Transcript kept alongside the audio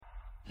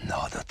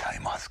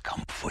time has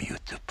come for you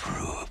to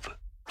prove.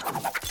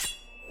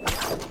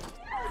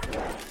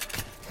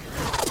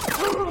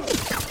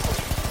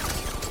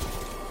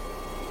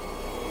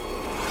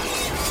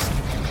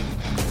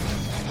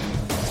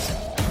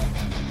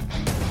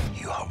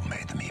 You have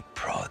made me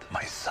proud,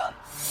 my son.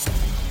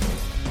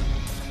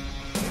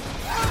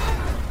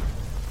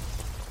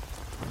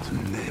 To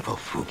never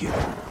forget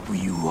who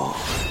you are.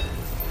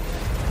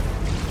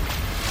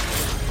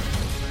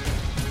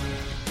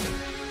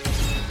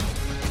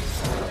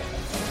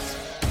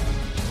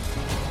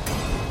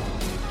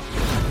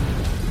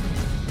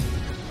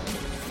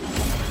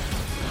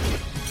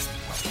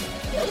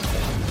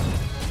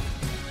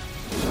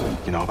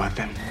 You know about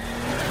them?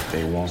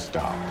 They won't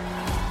stop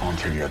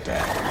until you're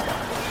dead.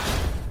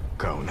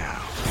 Go now.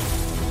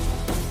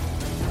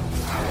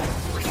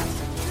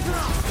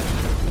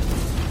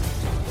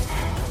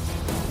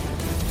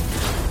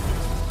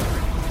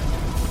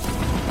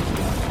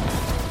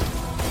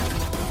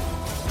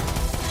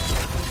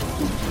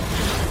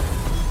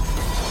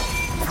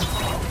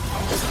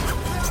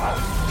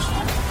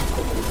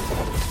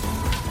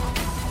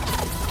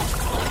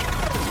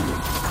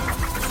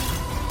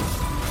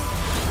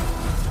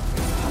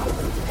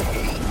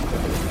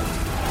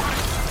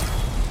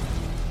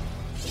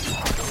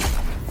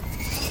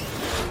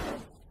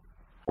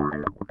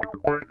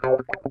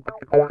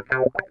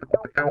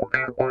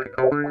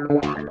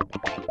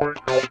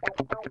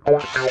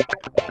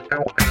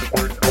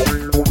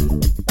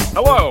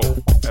 Hello,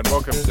 and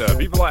welcome to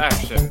Viva La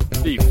Action,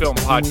 the film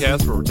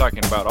podcast where we're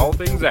talking about all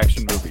things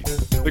action movies.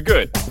 The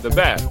good, the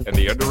bad, and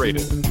the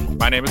underrated.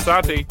 My name is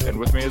Santi, and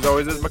with me as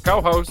always is my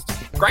co-host,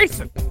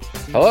 Grayson.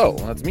 Hello,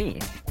 that's me.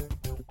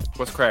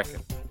 What's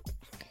cracking?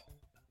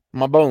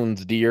 My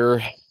bones,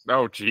 dear.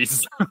 Oh,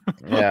 jeez.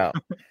 Yeah.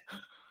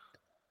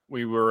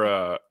 We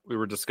were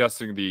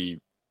discussing the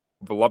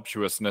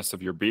voluptuousness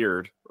of your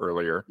beard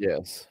earlier.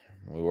 Yes,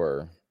 we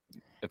were.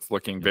 It's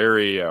looking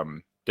very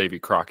Davy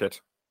Crockett.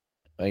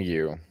 Thank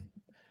you.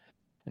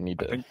 I need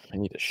to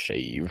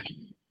shave.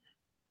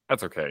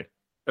 That's okay.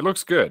 It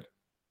looks good.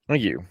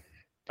 Thank you.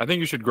 I think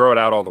you should grow it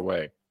out all the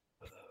way.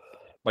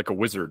 Like a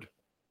wizard.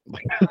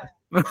 Like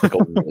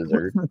a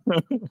wizard.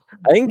 I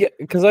think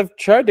because I've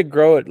tried to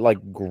grow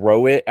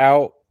it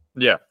out.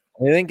 Yeah.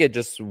 I think it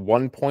just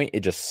one point it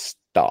just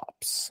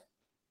stops.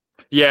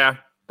 Yeah,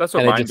 that's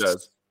what And mine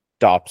does.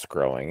 Stops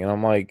growing, and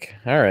I'm like,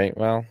 all right,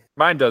 well,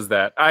 mine does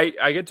that.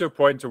 I get to a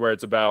point to where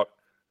it's about,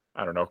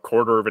 I don't know,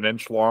 quarter of an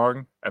inch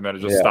long, and then it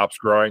just stops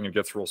growing and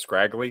gets real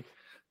scraggly.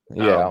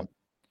 Yeah.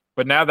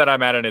 But now that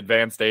I'm at an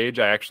advanced age,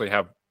 I actually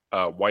have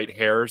white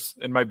hairs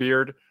in my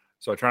beard,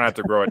 so I try not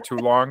to grow it too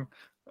long.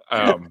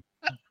 I'm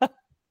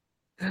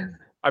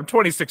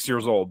 26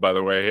 years old, by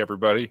the way,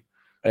 everybody.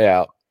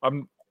 Yeah.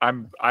 I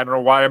don't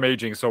know why I'm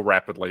aging so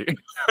rapidly.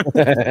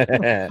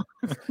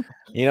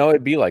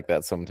 It'd be like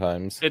that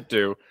sometimes. It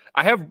do.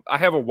 I have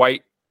a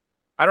white.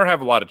 I don't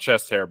have a lot of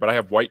chest hair, but I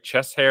have white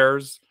chest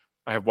hairs.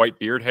 I have white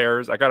beard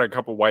hairs. I got a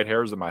couple white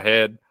hairs in my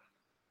head.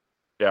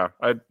 Yeah,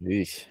 I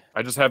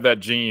just have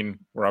that gene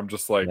where I'm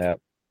just like,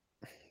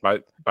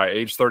 by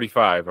age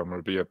 35, I'm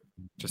going to be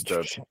just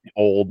an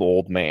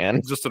old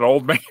man. Just an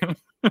old man.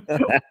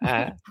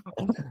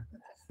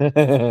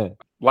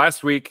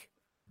 Last week,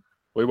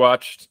 we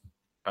watched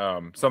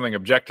something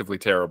objectively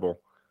terrible.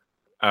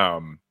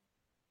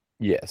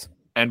 Yes.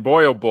 And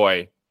boy, oh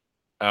boy,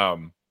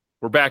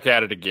 we're back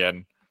at it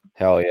again.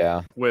 Hell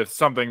yeah. With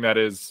something that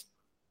is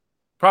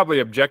probably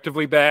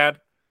objectively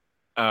bad.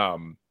 But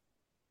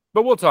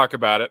we'll talk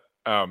about it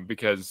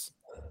because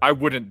I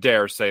wouldn't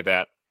dare say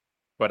that,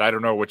 but I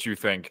don't know what you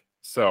think.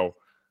 So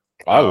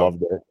I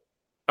loved it.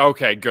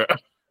 Okay, good.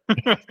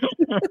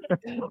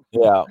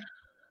 Yeah.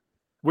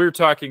 We're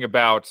talking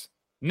about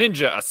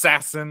Ninja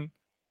Assassin,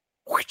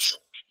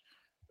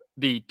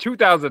 the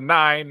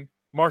 2009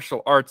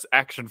 martial arts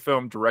action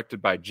film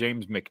directed by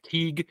James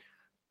McTeague,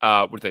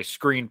 with a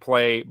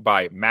screenplay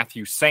by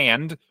Matthew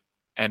Sand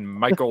and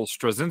Michael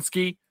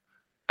Straczynski.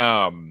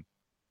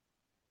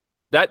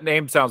 That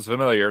name sounds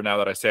familiar now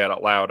that I say it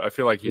out loud. I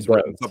feel like he's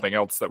written something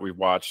else that we've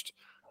watched.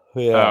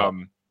 Yeah.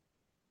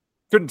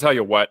 Couldn't tell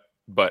you what,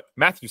 but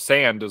Matthew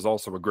Sand is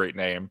also a great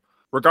name.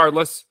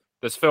 Regardless,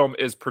 this film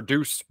is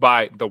produced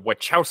by the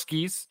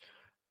Wachowskis,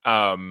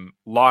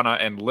 Lana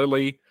and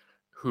Lily,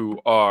 who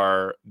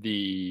are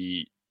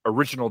the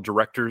original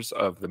directors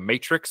of the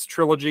Matrix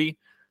trilogy.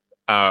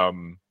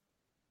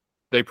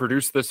 They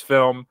produced this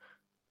film.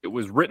 It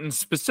was written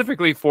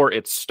specifically for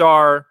its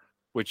star,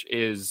 which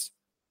is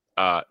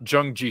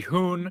Jung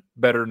Ji-hoon,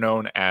 better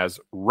known as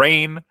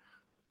Rain,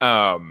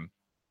 the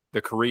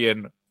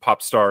Korean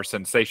pop star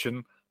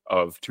sensation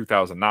of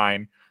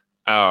 2009.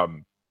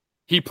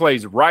 He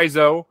plays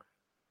Raizo,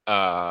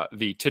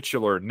 the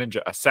titular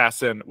ninja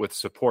assassin, with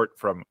support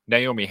from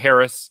Naomi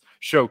Harris,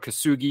 Sho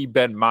Kasugi,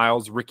 Ben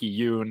Miles, Ricky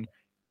Yoon,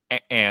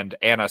 and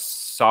Anna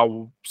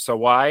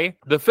Sawai.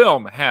 The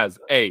film has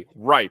a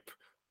ripe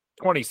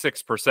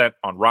 26%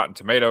 on Rotten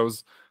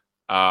Tomatoes.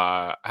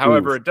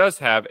 However, it does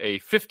have a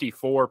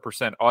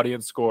 54%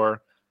 audience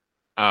score.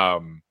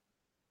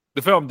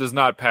 the film does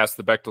not pass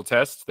the Bechdel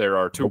test. There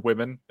are two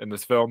women in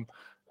this film,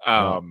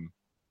 and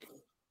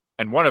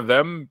one of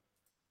them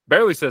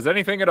barely says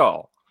anything at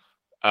all.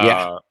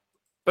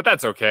 But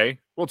that's okay.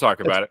 We'll talk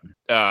about it.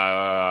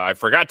 I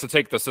forgot to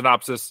take the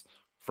synopsis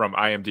from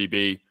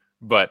IMDb,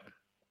 but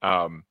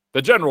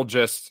the general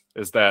gist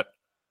is that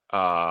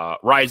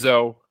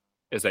Raizo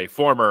is a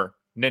former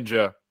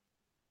ninja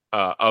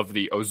of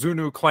the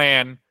Ozunu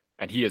clan,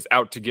 and he is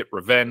out to get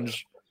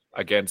revenge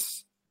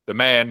against the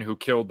man who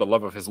killed the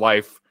love of his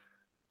life.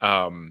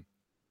 And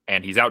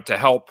he's out to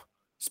help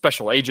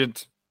Special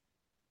Agent,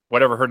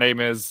 whatever her name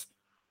is,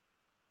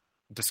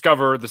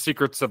 discover the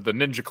secrets of the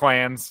ninja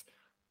clans.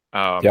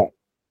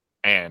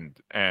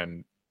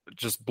 And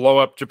just blow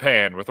up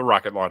Japan with a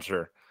rocket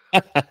launcher.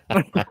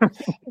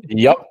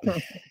 Yep.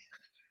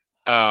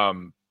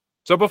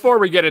 So before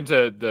we get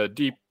into the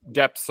deep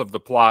depths of the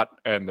plot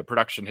and the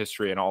production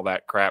history and all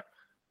that crap,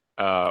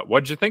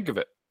 what'd you think of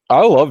it?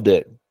 I loved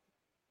it.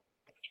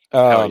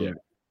 Hell yeah.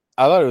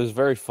 I thought it was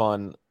very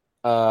fun.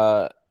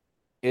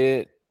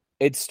 It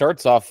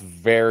starts off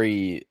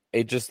very.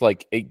 It just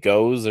like it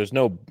goes. There's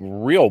no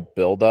real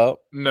build up.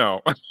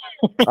 No.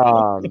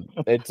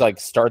 It's like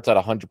starts at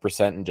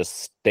 100% and just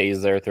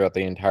stays there throughout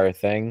the entire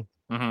thing.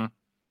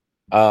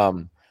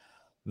 Mm-hmm.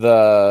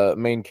 The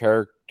main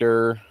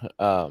character,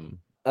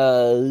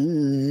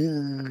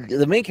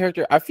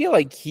 I feel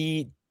like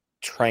he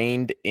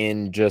trained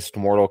in just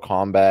Mortal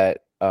Kombat.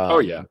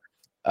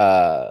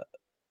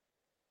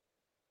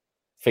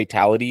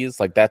 Fatalities,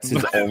 like that's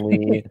his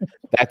only.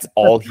 That's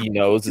all he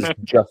knows is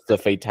just the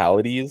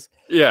fatalities.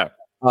 Yeah.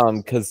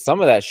 Because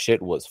some of that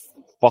shit was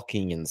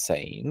fucking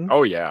insane.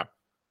 Oh yeah.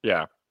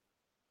 Yeah.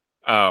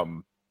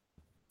 So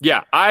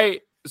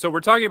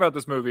we're talking about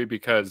this movie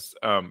because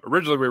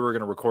originally we were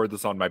going to record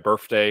this on my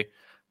birthday.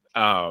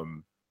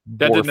 That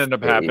didn't end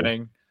up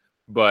happening,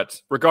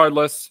 but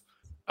regardless,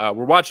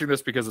 we're watching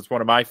this because it's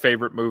one of my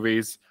favorite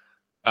movies.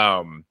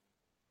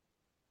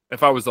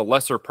 If I was a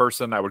lesser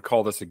person, I would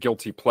call this a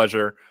guilty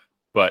pleasure,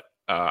 but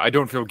I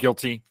don't feel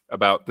guilty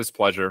about this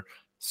pleasure.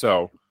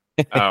 So,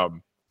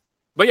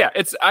 but yeah,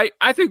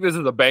 I think this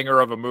is a banger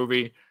of a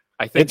movie.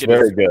 I think it's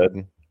very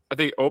good. I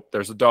think,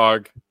 there's a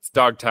dog. It's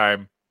dog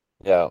time.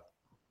 Yeah.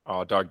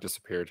 Oh, dog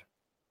disappeared.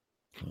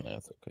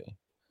 That's okay.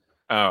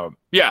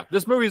 Yeah,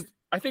 this movie's,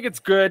 I think it's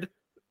good.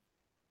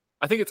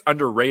 I think it's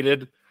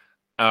underrated.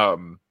 I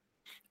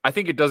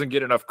think it doesn't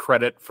get enough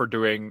credit for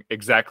doing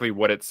exactly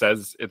what it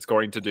says it's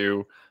going to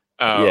do.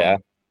 I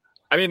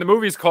mean, the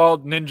movie's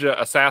called Ninja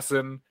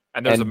Assassin,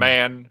 and there's a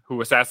man who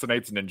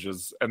assassinates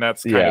ninjas, and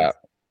that's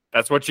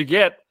that's what you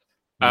get.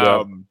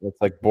 It's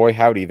like, boy,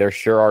 howdy, there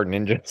sure are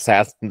ninja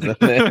assassins in this.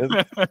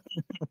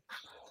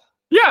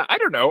 Yeah, I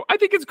don't know. I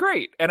think it's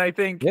great, and I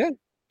think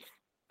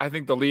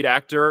the lead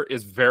actor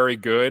is very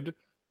good.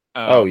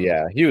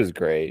 He was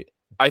great.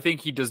 I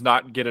think he does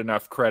not get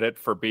enough credit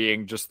for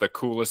being just the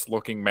coolest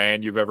looking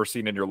man you've ever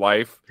seen in your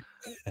life.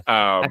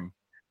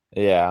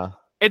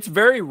 It's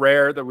very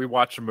rare that we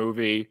watch a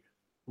movie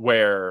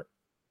where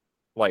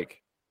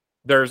like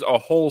there's a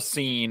whole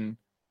scene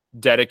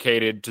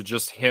dedicated to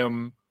just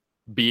him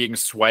being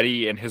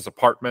sweaty in his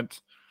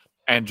apartment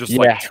and just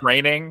like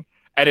training,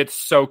 and it's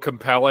so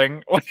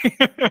compelling.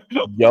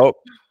 Yup.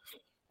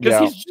 Because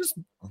he's just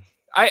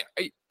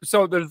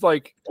so there's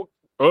like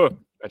I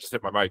just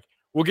hit my mic.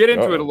 We'll get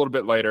into it a little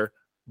bit later,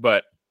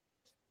 but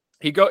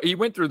he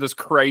went through this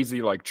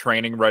crazy like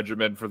training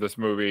regimen for this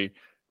movie,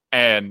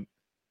 and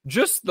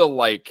just the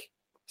like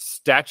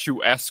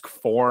statuesque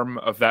form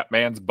of that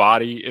man's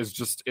body is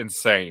just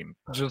insane.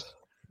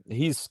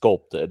 He's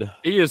sculpted.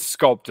 He is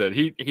sculpted.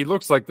 He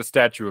looks like the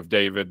statue of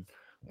David.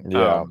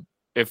 Yeah.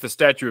 If the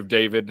statue of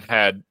David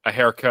had a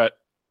haircut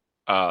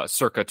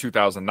circa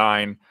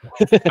 2009,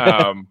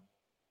 because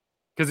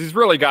he's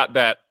really got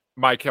that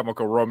My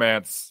Chemical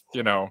Romance,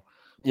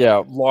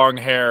 long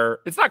hair.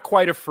 It's not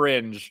quite a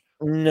fringe.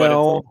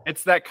 No, but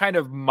it's that kind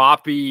of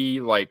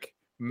moppy, like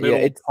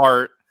middle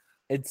part.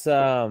 It's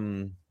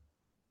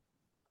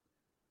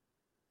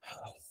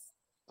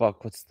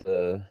what's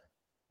the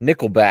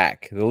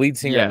Nickelback? The lead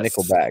singer of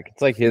Nickelback.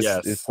 It's like his.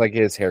 It's like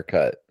his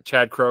haircut.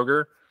 Chad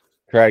Kroeger.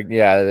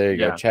 Yeah, there you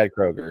go. Chad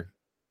Kroeger.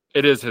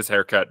 It is his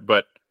haircut,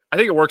 but I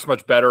think it works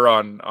much better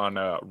on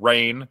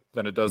Rain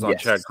than it does on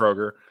Chad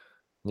Kroeger.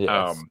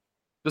 Yes.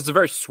 This is a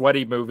very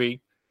sweaty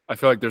movie. I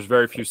feel like there's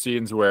very few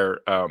scenes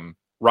where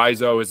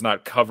Raizo is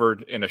not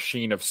covered in a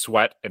sheen of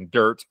sweat and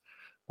dirt.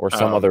 Or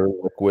some other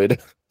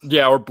liquid.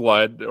 Yeah, or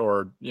blood,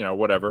 or,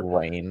 whatever.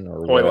 Rain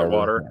or toilet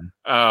whatever.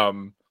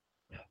 Water.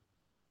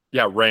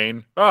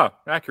 Rain. Ah,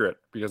 accurate,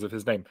 because of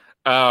his name.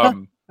 Ha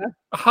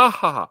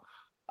ha.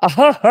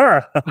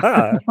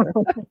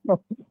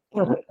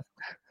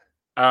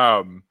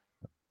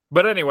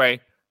 But anyway,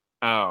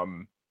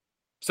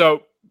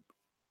 so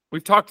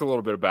we've talked a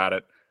little bit about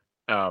it.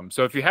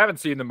 So if you haven't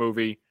seen the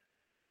movie,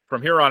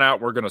 from here on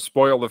out, we're going to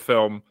spoil the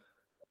film.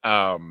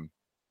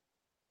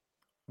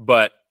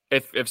 But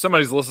if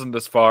somebody's listened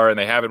this far and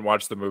they haven't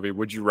watched the movie,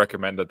 would you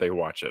recommend that they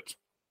watch it?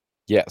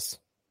 Yes.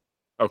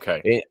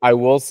 Okay. I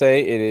will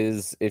say it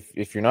is,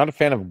 if you're not a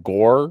fan of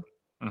gore,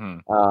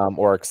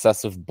 or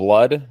excessive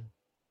blood,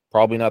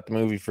 probably not the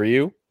movie for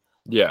you.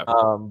 Yeah.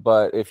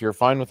 But if you're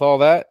fine with all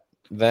that,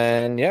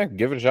 then yeah,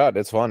 give it a shot.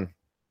 It's fun.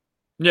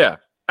 Yeah,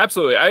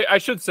 absolutely. I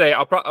should say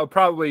I'll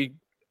probably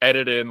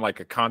edit in like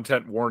a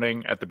content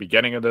warning at the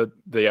beginning of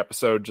the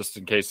episode just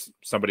in case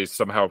somebody's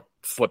somehow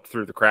slipped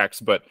through the cracks.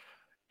 But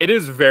it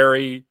is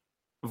very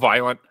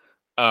violent.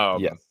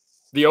 Yes.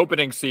 The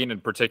opening scene in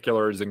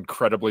particular is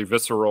incredibly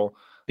visceral.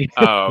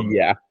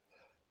 Yeah.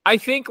 I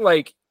think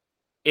like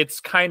it's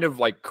kind of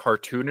like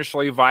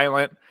cartoonishly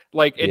violent.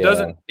 Like it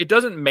Yeah.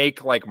 doesn't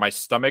make like my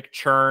stomach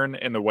churn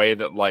in the way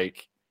that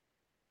like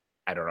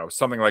I don't know,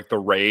 something like The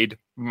Raid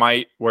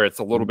might, where it's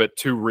a little bit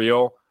too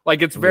real.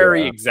 Like it's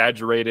very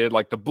exaggerated.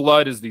 Like the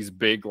blood is these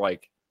big,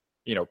 like,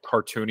 you know,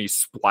 cartoony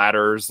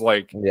splatters.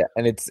 Like Yeah,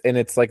 and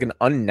it's like an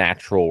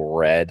unnatural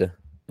red.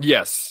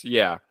 yes,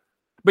 yeah.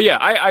 But yeah,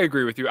 I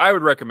agree with you. I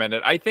would recommend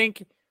it. I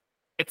think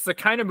it's the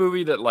kind of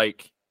movie that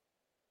like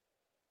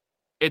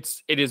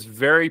it is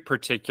very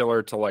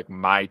particular to like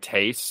my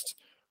taste.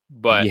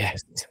 But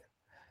Yes.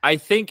 I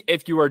think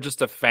if you are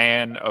just a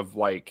fan of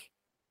like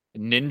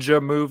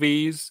ninja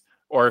movies,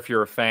 or if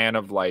you're a fan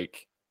of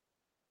like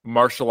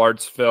martial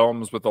arts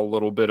films with a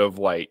little bit of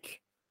like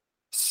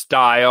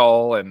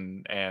style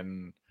and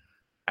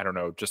I don't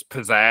know, just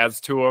pizzazz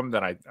to them,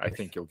 then I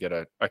think you'll get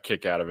a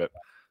kick out of it.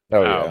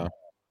 Oh yeah.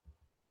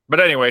 But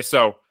anyway,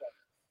 so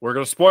we're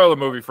gonna spoil the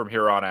movie from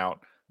here on out.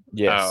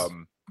 Yes.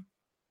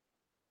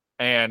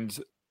 And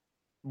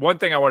one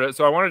thing I wanted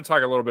to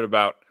talk a little bit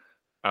about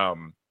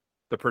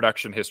the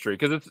production history,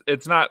 because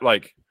it's not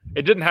like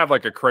it didn't have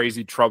like a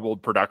crazy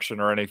troubled production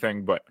or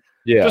anything, but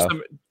yeah.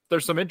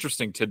 There's some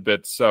interesting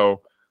tidbits.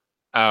 So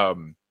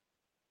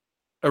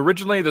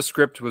originally the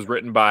script was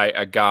written by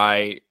a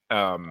guy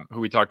who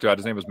we talked about.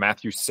 His name was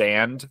Matthew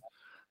Sand.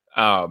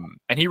 And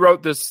he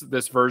wrote this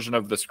version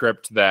of the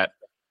script that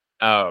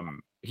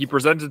he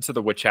presented to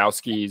the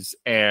Wachowskis,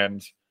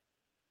 and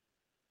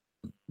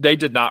they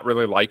did not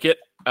really like it.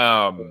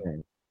 I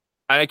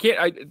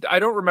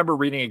don't remember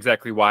reading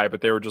exactly why,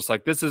 but they were just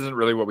like, this isn't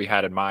really what we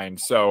had in mind.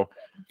 So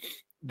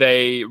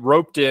they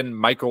roped in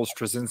Michael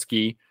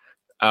Straczynski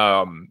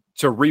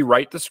to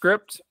rewrite the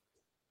script,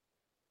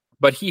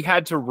 but he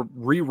had to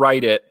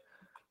rewrite it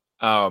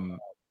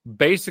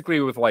basically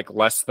with like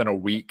less than a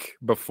week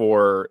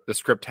before the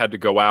script had to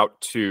go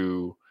out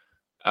to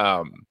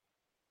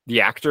the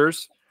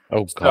actors.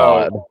 Oh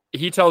God. So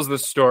he tells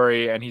this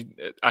story, and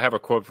I have a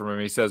quote from him.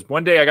 He says,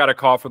 "One day I got a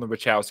call from the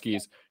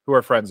Wachowskis, who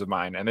are friends of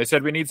mine, and they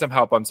said, we need some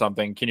help on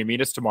something. Can you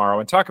meet us tomorrow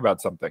and talk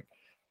about something?"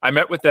 I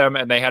met with them,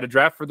 and they had a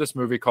draft for this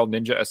movie called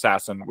Ninja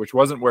Assassin, which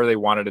wasn't where they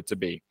wanted it to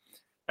be.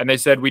 And they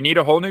said, we need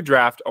a whole new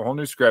draft, a whole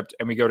new script,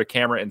 and we go to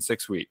camera in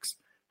 6 weeks.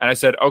 And I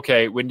said,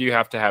 okay, when do you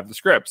have to have the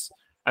scripts?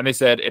 And they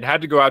said it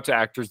had to go out to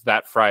actors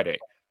that Friday.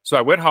 So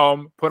I went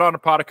home, put on a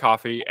pot of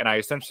coffee, and I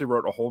essentially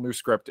wrote a whole new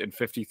script in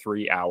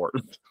 53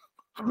 hours.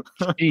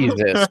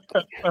 Jesus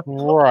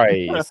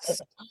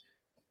Christ.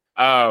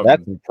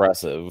 That's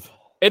impressive.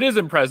 It is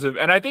impressive.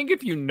 And I think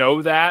if you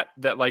know that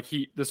like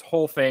this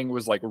whole thing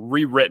was like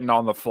rewritten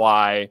on the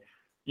fly,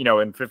 you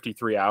know, in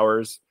 53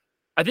 hours,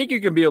 I think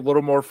you can be a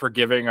little more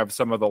forgiving of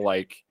some of the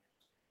like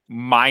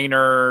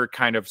minor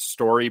kind of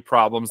story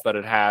problems that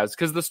it has,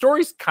 because the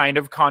story's kind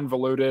of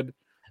convoluted.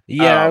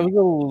 Yeah, it was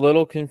a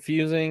little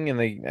confusing,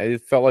 and I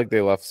felt like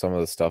they left some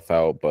of the stuff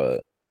out,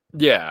 but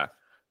yeah.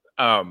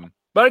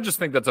 But I just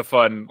think that's a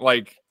fun,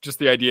 like, just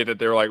the idea that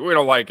they're like, we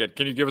don't like it.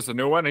 Can you give us a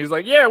new one? And he's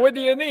like, yeah, when do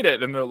you need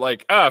it? And they're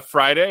like,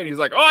 Friday. And he's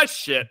like, oh,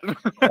 shit.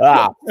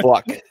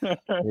 Fuck.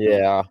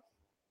 Yeah.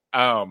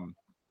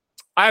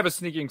 I have a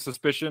sneaking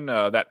suspicion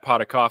that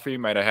pot of coffee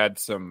might have had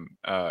some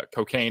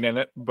cocaine in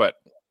it, but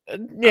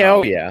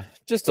yeah,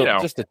 just a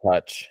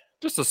touch.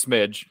 Just a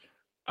smidge.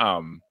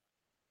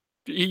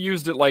 He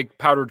used it like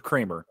powdered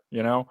creamer,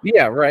 you know?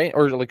 Yeah, right.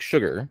 Or like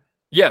sugar.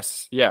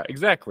 Yes. Yeah,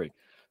 exactly.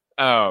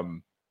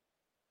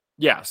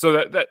 Yeah,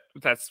 so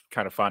that's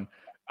kind of fun.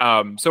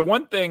 So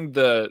one thing,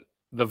 the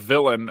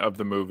villain of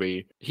the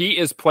movie, he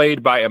is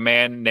played by a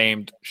man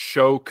named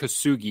Sho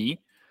Kosugi,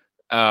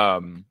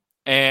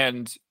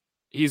 and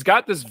he's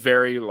got this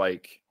very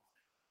like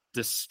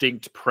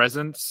distinct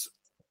presence.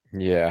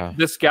 Yeah,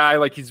 this guy,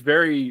 like, he's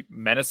very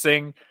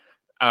menacing,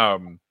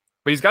 but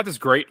he's got this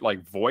great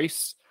like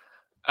voice,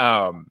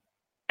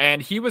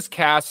 and he was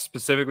cast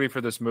specifically for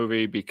this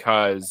movie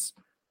because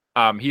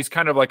he's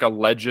kind of like a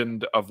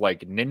legend of like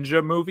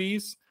ninja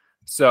movies.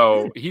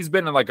 So he's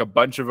been in like a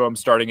bunch of them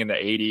starting in the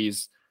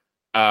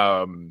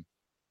 80s.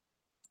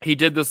 He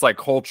did this like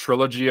whole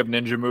trilogy of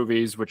ninja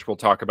movies, which we'll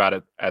talk about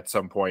it at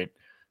some point.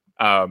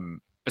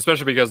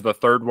 Especially because the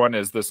third one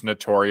is this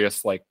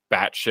notorious like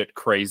batshit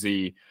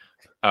crazy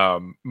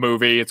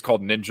movie. It's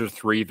called Ninja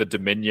 3: The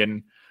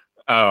Dominion.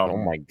 Oh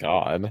my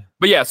God.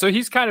 But yeah, so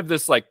he's kind of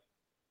this like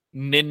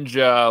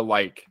ninja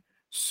like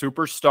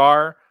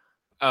superstar.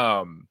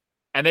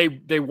 And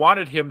they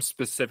wanted him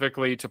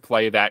specifically to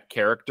play that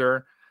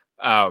character.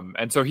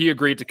 And so he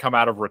agreed to come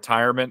out of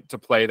retirement to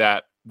play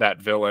that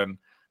villain.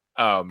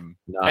 Nice.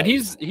 And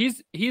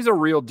he's a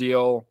real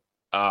deal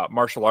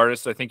martial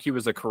artist. I think he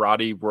was a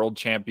karate world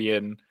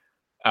champion.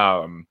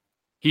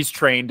 He's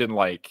trained in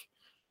like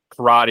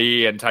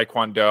karate and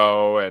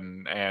taekwondo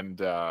and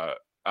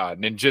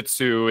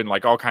ninjutsu and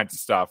like all kinds of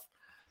stuff.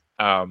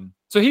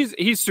 So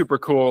he's super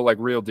cool, like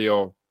real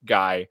deal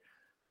guy.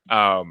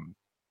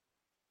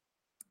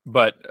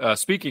 But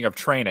speaking of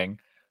training,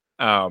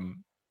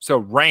 so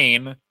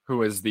Rain,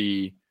 who is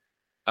the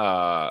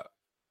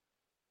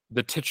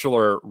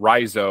titular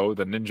Raizo,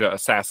 the ninja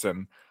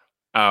assassin,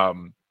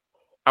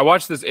 I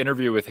watched this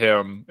interview with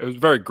him. It was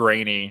very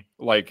grainy,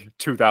 like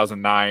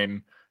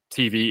 2009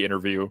 TV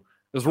interview. It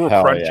was real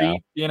crunchy,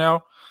 you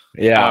know?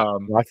 Yeah,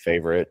 my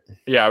favorite.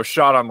 Yeah, it was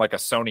shot on like a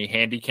Sony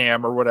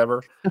Handycam or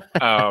whatever.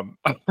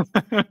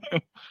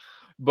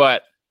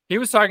 But he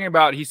was talking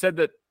about, he said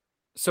that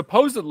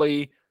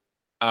supposedly,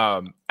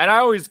 and I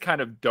always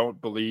kind of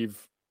don't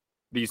believe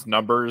these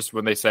numbers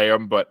when they say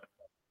them, but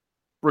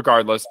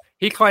regardless,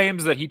 he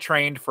claims that he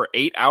trained for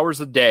 8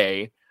 hours a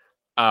day,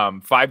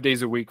 5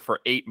 days a week for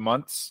 8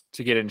 months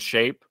to get in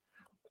shape.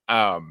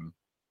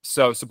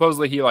 So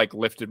supposedly he like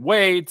lifted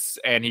weights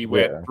and he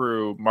went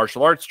through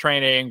martial arts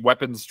training,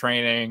 weapons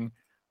training,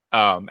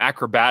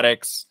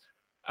 acrobatics.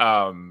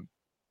 And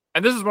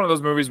this is one of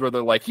those movies where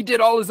they're like, he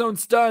did all his own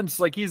stunts.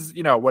 Like he's,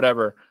 you know,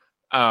 whatever.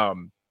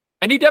 And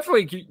he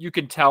definitely, you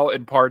can tell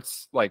in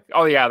parts like,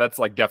 oh yeah, that's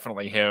like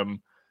definitely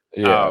him.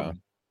 Yeah.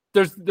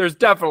 There's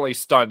definitely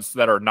stunts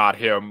that are not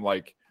him.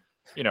 Like,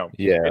 you know,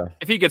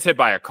 if he gets hit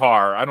by a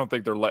car, I don't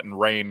think they're letting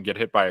Rain get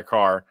hit by a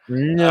car.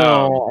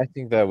 No, I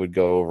think that would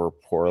go over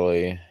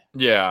poorly.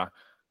 Yeah.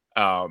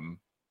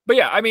 But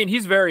yeah, I mean,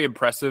 he's very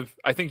impressive.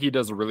 I think he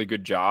does a really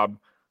good job.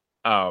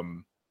 I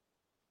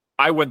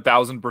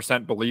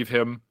 1000% believe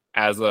him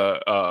as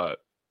a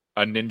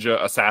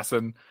ninja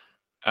assassin.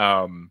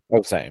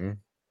 Same.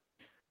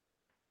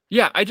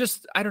 Yeah, I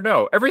don't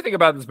know. Everything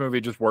about this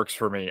movie just works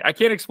for me. I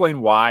can't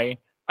explain why.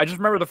 I just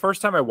remember the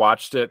first time I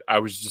watched it, I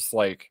was just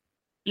like,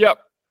 yep,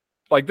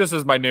 like this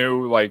is my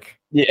new, like,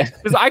 yeah.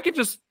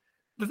 Because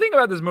the thing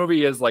about this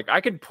movie is like, I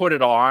can put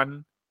it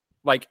on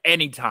like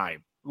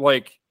anytime.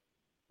 Like,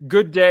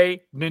 good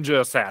day, ninja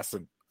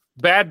assassin.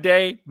 Bad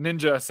day,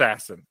 ninja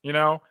assassin, you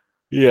know?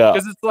 Yeah.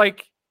 Because it's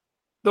like,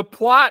 the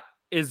plot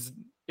is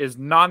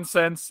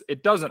nonsense.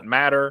 It doesn't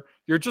matter.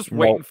 You're just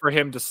waiting for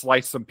him to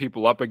slice some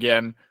people up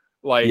again.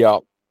 Like,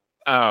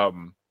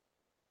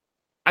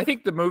 I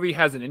think the movie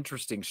has an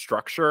interesting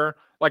structure.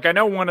 Like, I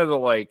know one of the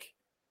like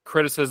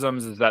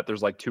criticisms is that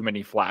there's like too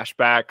many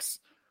flashbacks,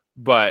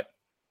 but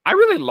I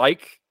really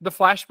like the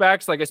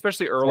flashbacks, like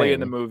especially early in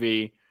the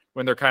movie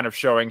when they're kind of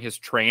showing his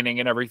training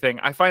and everything.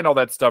 I find all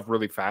that stuff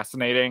really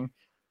fascinating.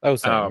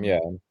 Yeah.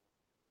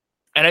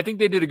 And I think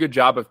they did a good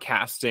job of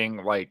casting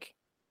like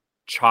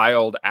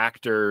child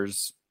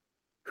actors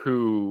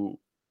who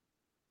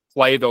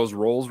play those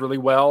roles really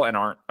well and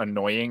aren't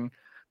annoying.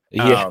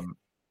 Yeah.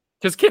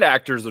 Because kid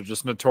actors are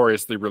just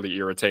notoriously really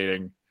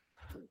irritating.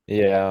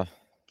 Yeah.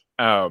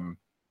 But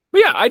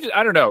yeah, I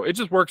don't know. It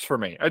just works for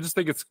me. I just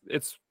think it's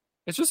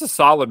just a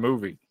solid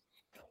movie.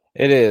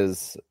 It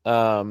is.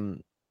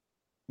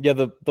 Yeah,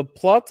 the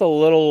plot's a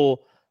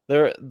little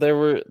there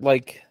were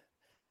like,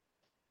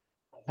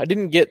 I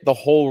didn't get the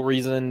whole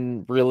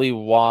reason really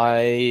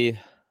why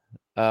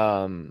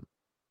I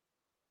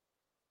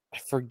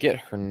forget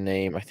her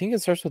name. I think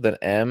it starts with an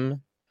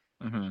M.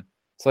 Mm-hmm.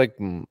 It's like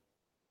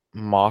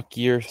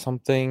Maki or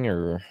something,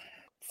 or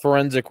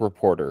forensic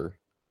reporter.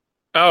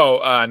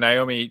 Oh,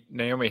 Naomi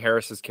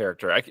Harris's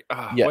character.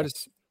 What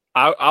is?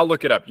 I'll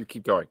look it up. You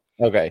keep going.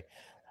 Okay.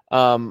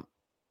 I'm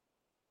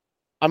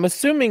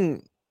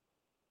assuming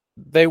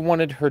they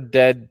wanted her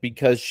dead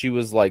because she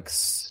was like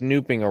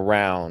snooping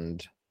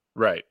around,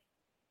 right?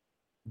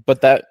 But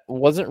that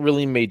wasn't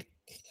really made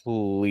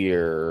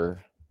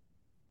clear.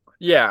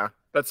 Yeah,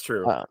 that's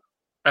true.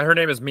 Her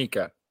name is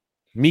Mika.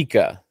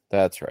 Mika,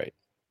 that's right.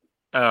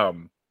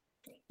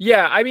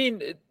 Yeah, I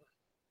mean,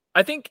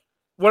 I think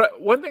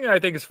one thing that I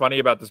think is funny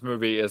about this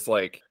movie is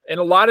like in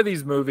a lot of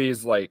these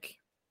movies, like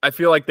I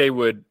feel like they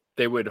would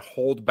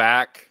hold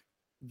back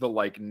the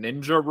like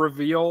ninja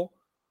reveal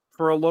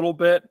for a little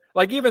bit.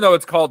 Like even though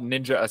it's called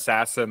Ninja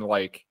Assassin,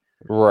 like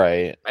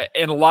right.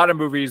 In a lot of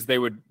movies they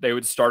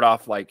would start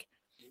off like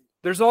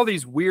there's all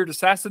these weird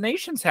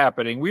assassinations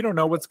happening. We don't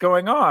know what's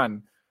going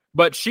on.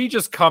 But she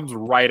just comes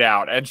right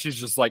out and she's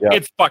just like,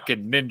 it's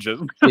fucking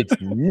ninjas. It's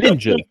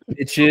ninja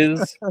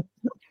bitches.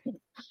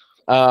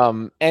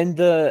 And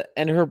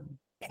her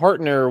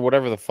partner,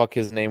 whatever the fuck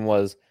his name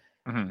was,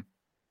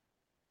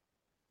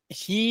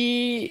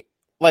 he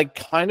like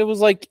kind of was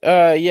like,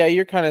 yeah,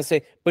 you're kind of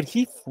saying, but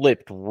he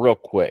flipped real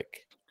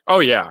quick. Oh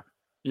yeah.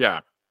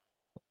 Yeah.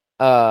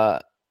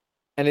 And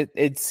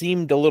it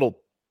seemed a little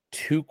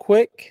too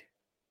quick.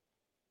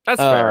 That's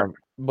fair.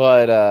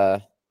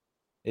 But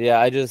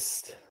yeah, I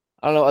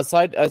don't know.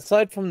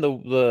 Aside from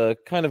the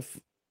kind of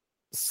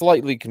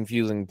slightly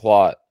confusing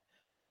plot,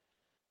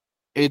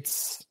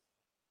 it's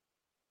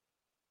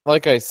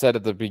like I said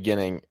at the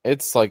beginning.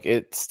 It's like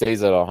it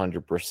stays at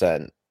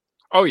 100%.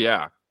 Oh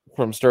yeah,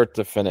 from start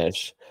to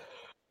finish.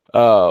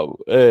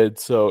 And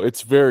so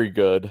it's very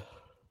good.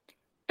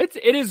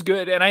 it is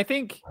good, and I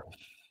think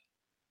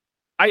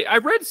I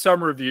read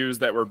some reviews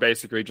that were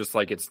basically just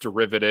like it's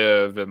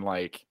derivative and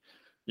like,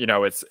 you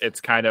know, it's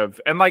kind of,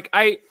 and like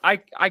I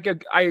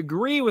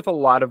agree with a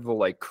lot of the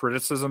like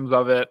criticisms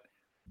of it,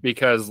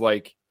 because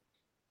like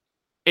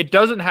it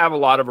doesn't have a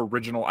lot of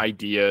original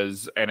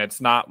ideas, and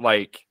it's not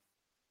like,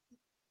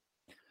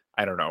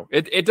 I don't know,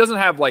 it doesn't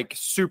have like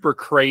super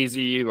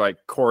crazy like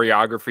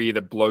choreography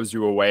that blows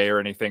you away or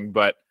anything,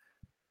 but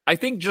I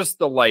think just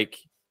the like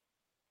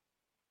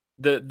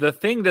the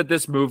thing that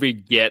this movie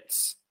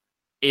gets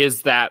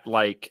is that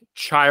like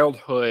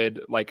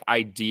childhood like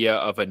idea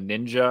of a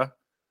ninja,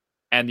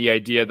 and the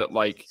idea that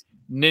like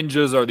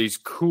ninjas are these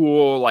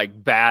cool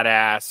like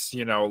badass,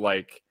 you know,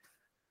 like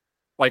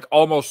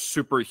almost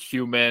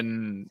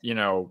superhuman, you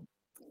know,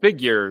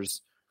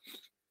 figures.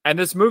 And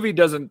this movie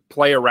doesn't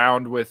play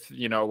around with,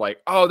 you know,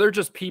 like, oh, they're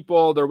just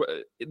people,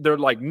 they're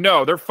like,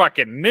 no, they're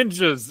fucking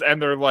ninjas,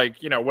 and they're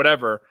like, you know,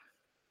 whatever.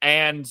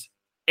 And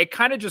it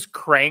kind of just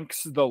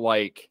cranks the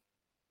like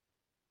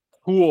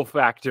cool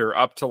factor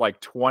up to like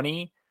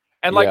 20,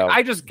 and like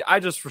I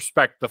just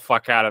respect the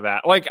fuck out of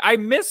that. Like I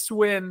miss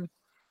when,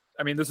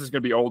 I mean, this is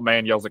gonna be old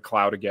man yells at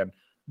cloud again,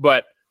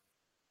 but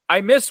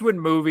I miss when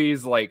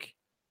movies like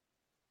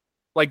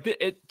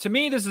it, to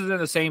me this is in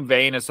the same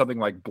vein as something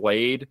like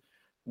Blade,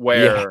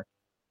 where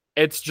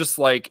it's just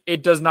like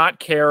it does not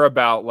care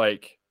about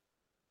like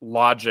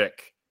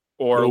logic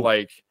or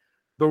like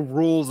the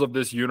rules of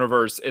this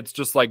universe. It's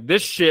just like,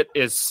 this shit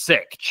is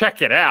sick,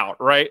 check it out,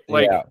 right?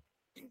 Like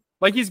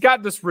like he's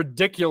got this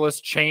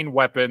ridiculous chain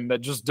weapon that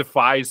just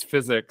defies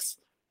physics,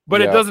 but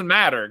it doesn't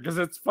matter because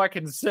it's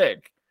fucking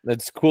sick.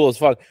 It's cool as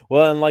fuck.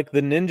 Well, and like the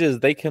ninjas,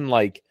 they can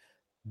like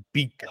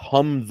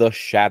become the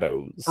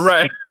shadows.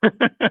 Right.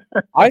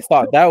 I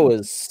thought that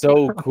was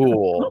so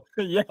cool.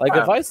 Yeah. Like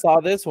if I saw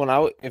this when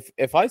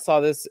if I saw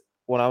this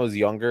when I was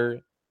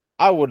younger,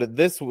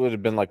 this would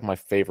have been like my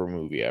favorite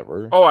movie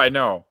ever. Oh, I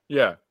know.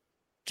 Yeah.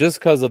 Just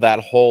because of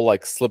that whole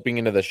like slipping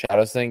into the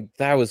shadows thing.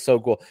 That was so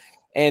cool.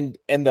 And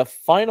the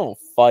final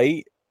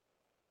fight,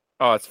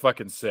 oh, it's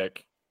fucking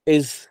sick,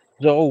 is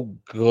so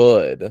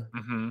good.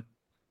 Mm-hmm.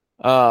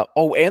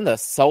 And the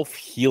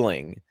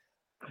self-healing.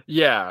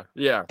 Yeah.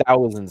 That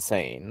was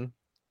insane.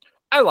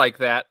 I like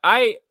that.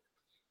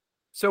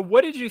 So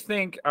what did you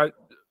think?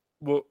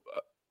 We'll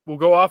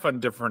go off on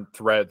different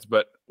threads,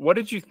 but what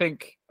did you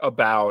think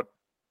about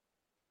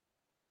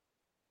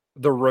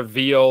the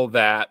reveal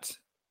that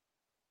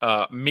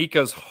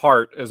Mika's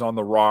heart is on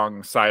the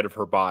wrong side of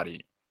her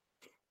body?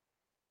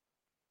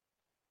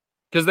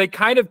 Because they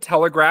kind of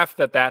telegraphed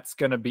that that's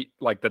going to be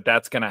like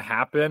that's going to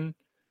happen.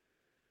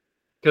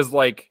 Because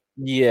like,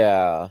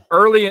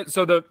 early,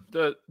 so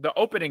the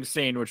opening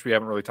scene, which we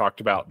haven't really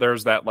talked about,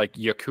 there's that like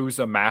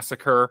Yakuza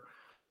massacre,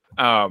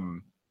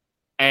 and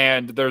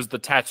there's the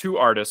tattoo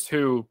artist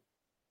who,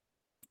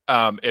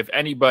 if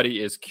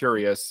anybody is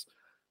curious,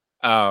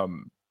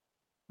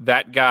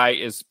 that guy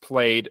is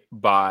played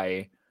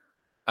by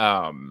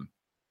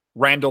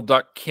Randall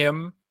Duck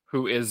Kim,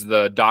 who is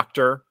the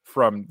doctor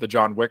from the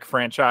John Wick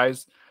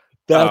franchise.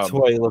 That's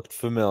why he looked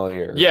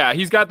familiar. Yeah,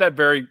 he's got that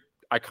very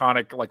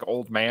iconic like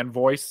old man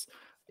voice.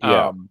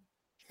 But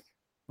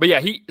yeah,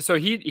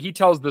 he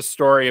tells this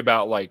story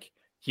about like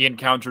he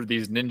encountered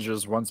these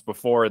ninjas once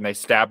before, and they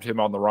stabbed him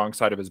on the wrong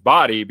side of his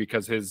body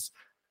because his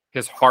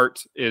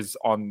heart is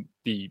on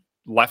the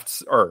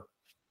left, or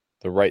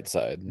the right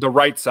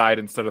side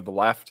instead of the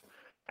left.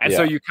 And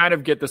so you kind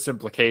of get this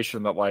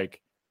implication that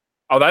like,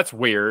 oh, that's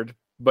weird,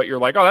 but you're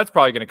like, oh, that's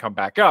probably going to come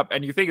back up,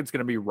 and you think it's going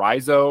to be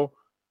Rizzo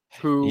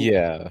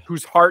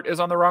whose heart is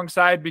on the wrong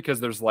side, because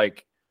there's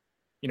like,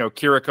 you know,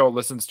 Kiriko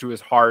listens to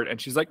his heart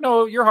and she's like,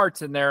 no, your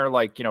heart's in there,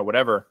 like, you know,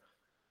 whatever.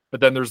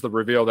 But then there's the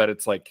reveal that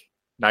it's like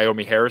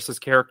Naomi Harris's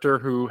character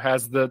who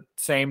has the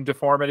same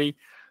deformity.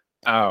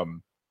 I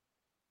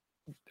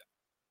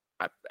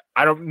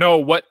don't know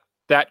what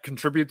that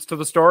contributes to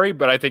the story,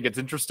 but I think it's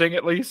interesting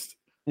at least.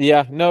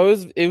 Yeah, no,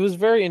 it was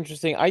very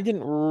interesting. I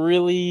didn't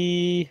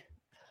really,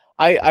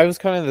 I was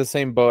kind of in the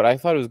same boat. I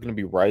thought it was going to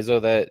be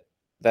Rizzo that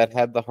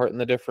had the heart in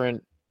the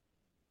different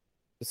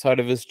side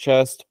of his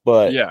chest,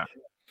 but yeah,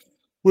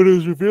 when it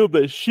was revealed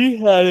that she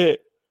had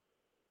it,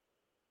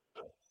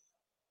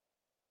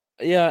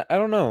 yeah, I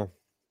don't know.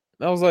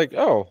 I was like,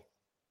 oh,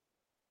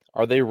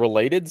 are they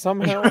related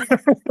somehow?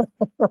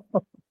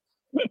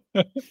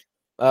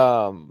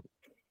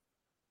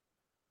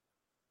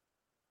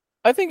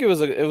 I think it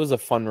was a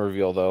fun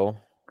reveal though.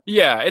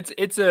 Yeah, it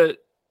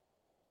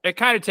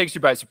kind of takes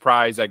you by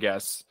surprise, I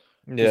guess.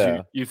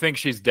 Yeah, you think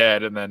she's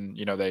dead, and then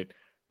you know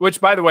which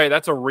by the way,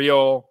 that's a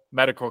real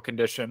medical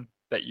condition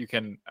that you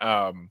can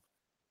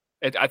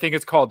I think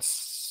it's called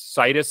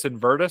situs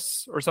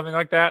inversus or something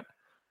like that.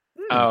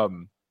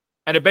 And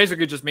it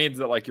basically just means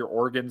that like your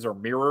organs are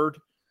mirrored.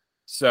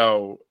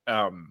 So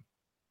I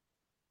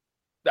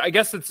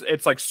guess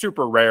it's like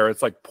super rare.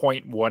 It's like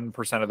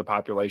 0.1% of the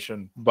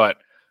population. But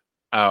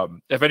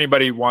if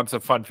anybody wants a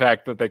fun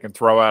fact that they can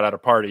throw out at a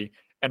party,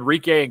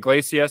 Enrique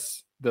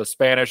Iglesias, the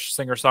Spanish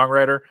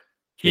singer-songwriter,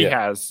 he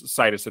has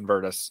situs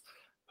inversus.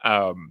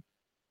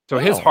 So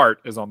his Oh.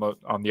 heart is on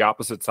the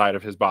opposite side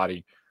of his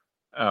body.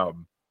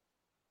 Fun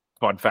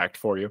fact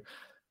for you.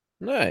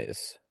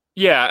 Nice.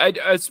 Yeah,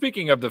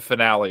 speaking of the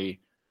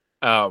finale,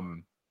 I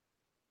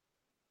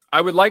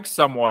would like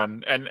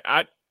someone, and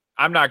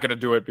I'm not going to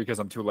do it because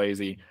I'm too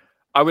lazy.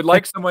 I would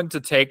like someone to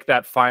take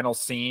that final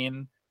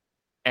scene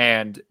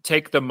and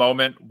take the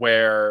moment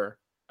where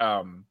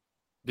the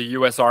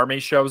U.S.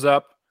 Army shows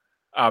up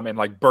and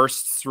like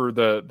bursts through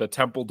the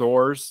temple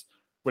doors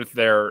with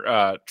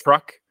their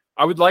truck.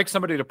 I would like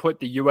somebody to put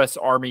the U.S.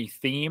 Army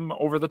theme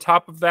over the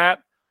top of that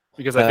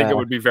because I think it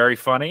would be very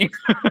funny.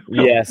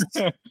 Yes,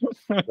 that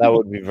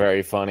would be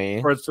very funny.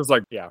 Where it's just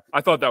like, yeah,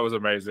 I thought that was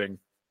amazing.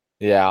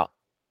 Yeah.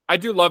 I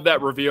do love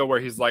that reveal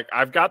where he's like,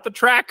 I've got the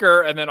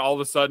tracker, and then all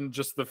of a sudden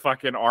just the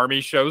fucking army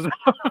shows up.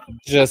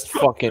 Just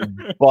fucking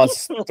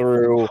bust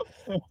through.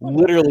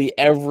 Literally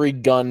every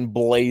gun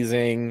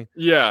blazing.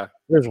 Yeah.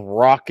 There's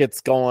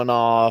rockets going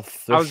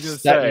off. They're I was gonna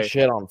setting say,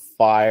 shit on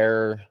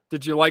fire.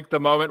 did you like the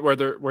moment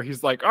where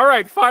he's like, all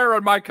right, fire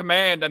on my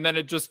command, and then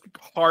it just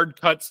hard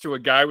cuts to a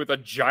guy with a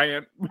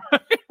giant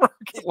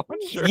rocket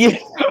launcher? Yeah.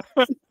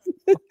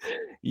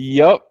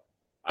 Yep.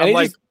 And I'm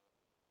like,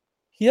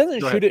 he doesn't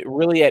Go shoot ahead. it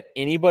really at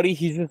anybody.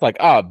 He's just like,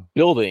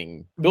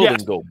 building,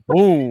 Yes. go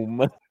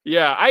boom.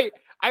 yeah,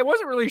 I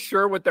wasn't really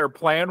sure what their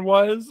plan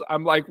was.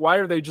 I'm like, why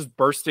are they just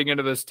bursting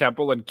into this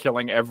temple and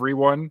killing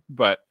everyone?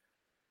 But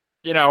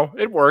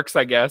it works,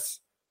 I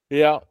guess.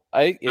 Yeah,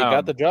 it got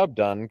Um, the job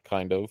done,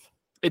 kind of.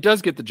 It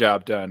does get the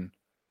job done.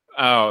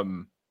 I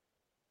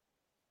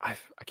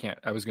can't.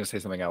 I was going to say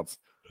something else.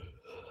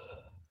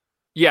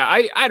 Yeah,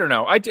 I don't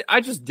know. I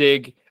just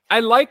dig. I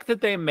like that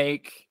they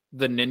make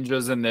the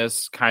ninjas in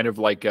this kind of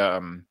like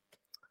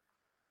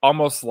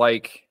almost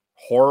like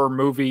horror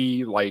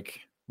movie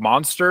like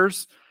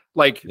monsters.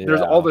 Like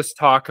there's all Yeah. this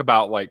talk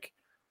about like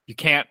you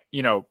can't,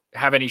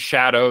 have any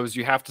shadows.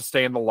 You have to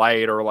stay in the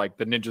light or like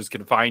the ninjas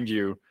can find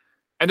you.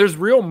 And there's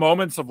real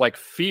moments of like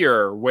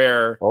fear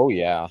where Oh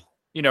yeah.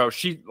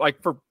 she like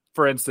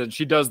for instance,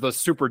 she does the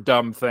super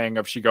dumb thing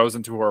of she goes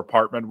into her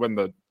apartment when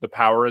the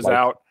power is Like,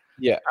 out.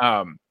 Yeah.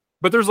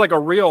 But there's like a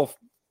real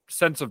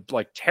sense of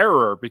like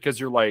terror because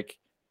you're like,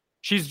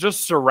 she's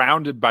just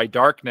surrounded by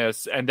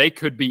darkness and they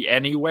could be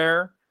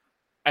anywhere.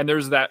 And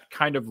there's that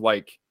kind of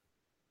like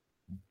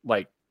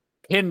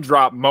pin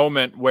drop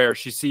moment where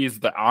she sees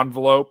the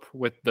envelope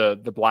with the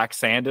black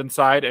sand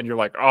inside, and you're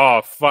like,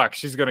 oh fuck,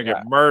 she's gonna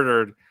get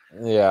murdered.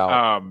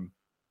 Yeah.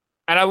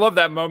 And I love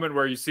that moment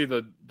where you see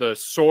the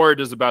sword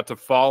is about to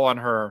fall on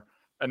her,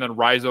 and then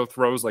Raizo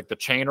throws like the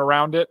chain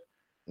around it.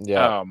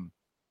 Yeah.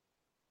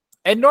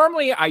 And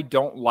normally I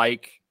don't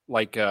like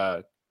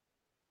a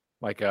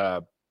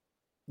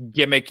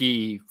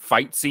gimmicky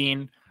fight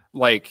scene.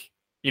 Like,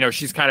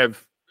 she's kind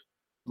of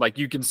like,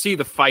 you can see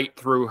the fight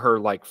through her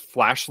like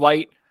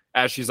flashlight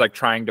as she's like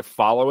trying to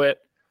follow it.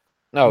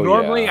 Oh,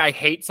 Normally yeah. I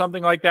hate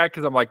something like that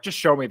because I'm like, just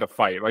show me the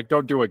fight. Like,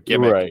 don't do a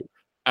gimmick. Right.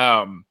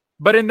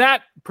 But in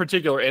that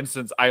particular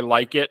instance, I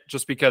like it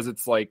just because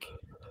it's like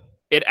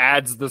it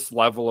adds this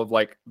level of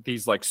like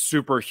these like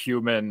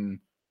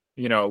superhuman,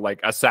 like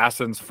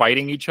assassins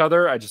fighting each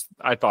other.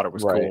 I thought it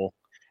was Right. cool.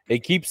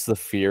 It keeps the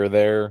fear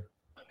there.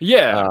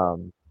 Yeah.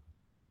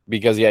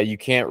 Because you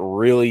can't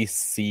really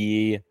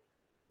see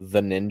the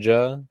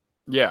ninja.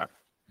 Yeah.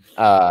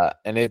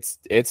 And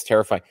it's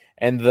terrifying.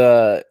 And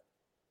the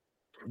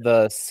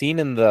scene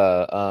in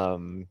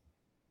the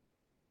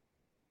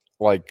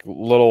like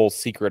little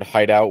secret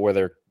hideout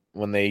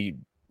when they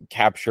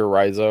capture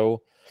Raizo,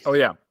 Oh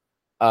yeah.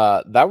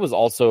 that was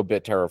also a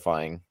bit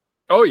terrifying.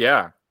 Oh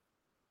yeah.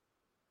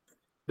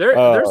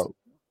 There's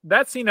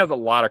that scene has a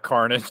lot of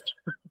carnage.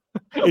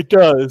 It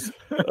does.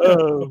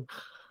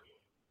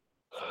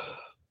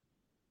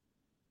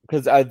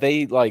 Because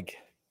they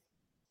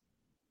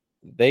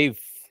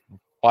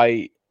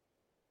fight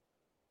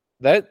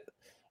that.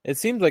 It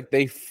seems like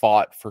they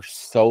fought for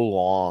so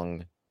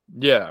long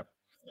Yeah.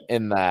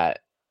 in that,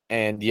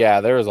 and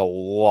there was a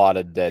lot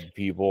of dead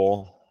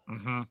people.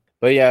 Mm-hmm.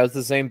 But it's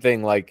the same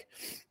thing. Like,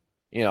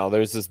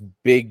 there's this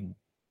big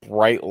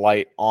bright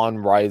light on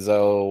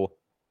Raizo,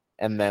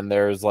 and then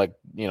there's like,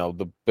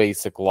 the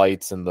basic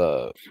lights in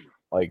the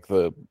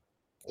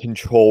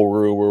control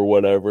room or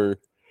whatever.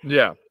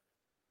 Yeah.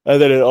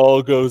 And then it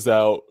all goes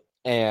out,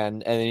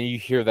 and then you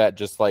hear that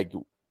just like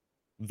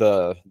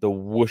the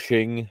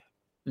whooshing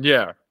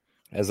Yeah.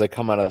 as they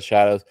come out of the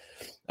shadows.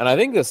 And I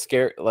think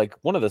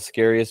one of the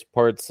scariest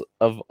parts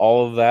of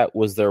all of that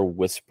was their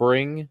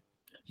whispering.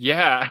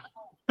 Yeah.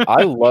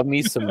 I love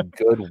me some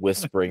good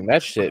whispering.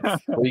 That shit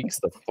freaks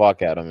the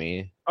fuck out of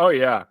me. Oh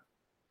yeah.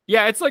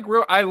 Yeah, it's like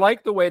real. I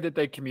like the way that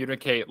they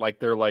communicate. Like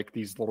they're like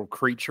these little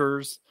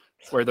creatures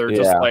where they're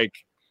just Yeah. like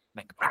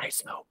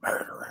Raizo,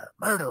 murderer,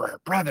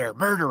 brother,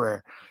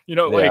 murderer.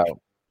 Yeah. Like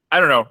I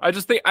don't know. I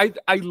just think I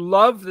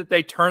love that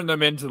they turn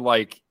them into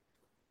like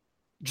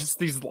just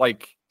these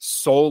like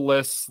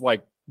soulless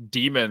like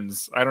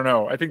demons. I don't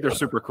know. I think they're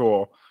super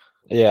cool.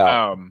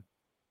 Yeah. And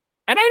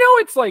I know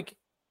it's like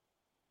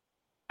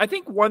I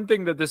think one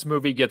thing that this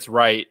movie gets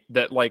right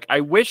that like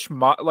I wish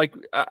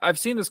I've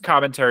seen this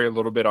commentary a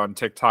little bit on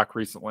TikTok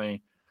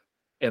recently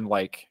in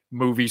like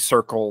movie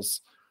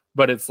circles,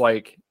 but it's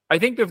like I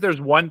think if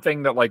there's one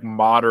thing that like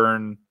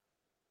modern,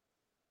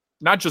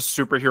 not just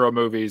superhero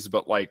movies,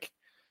 but like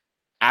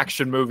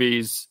action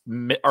movies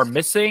are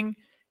missing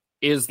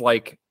is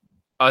like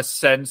a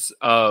sense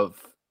of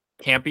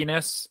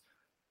campiness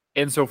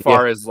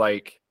insofar as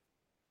like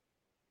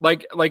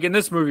in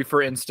this movie,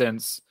 for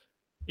instance,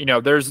 you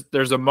know,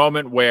 there's a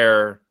moment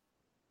where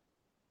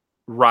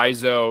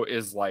Rizzo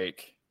is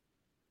like,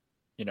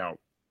 you know,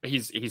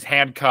 he's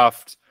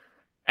handcuffed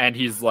and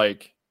he's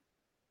like,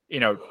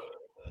 you know,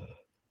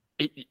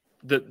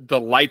 the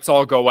lights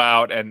all go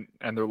out and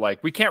they're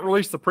like, we can't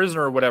release the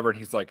prisoner or whatever. And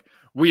he's like,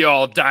 we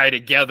all die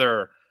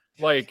together.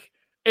 Like,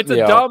 it's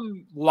a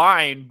dumb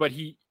line, but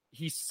he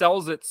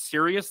sells it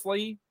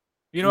seriously.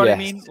 You know what I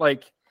mean?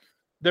 Like,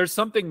 there's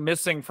something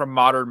missing from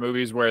modern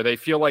movies where they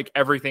feel like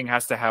everything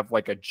has to have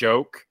like a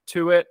joke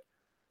to it.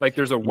 Like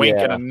there's a wink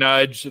and a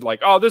nudge, like,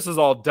 oh, this is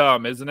all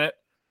dumb, isn't it?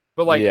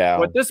 But like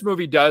what this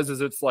movie does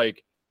is it's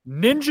like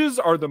ninjas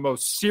are the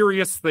most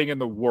serious thing in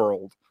the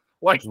world.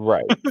 Like,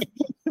 right.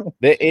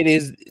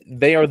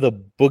 They are the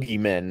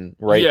boogeymen,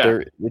 right? Yeah.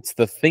 It's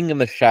the thing in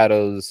the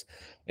shadows.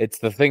 It's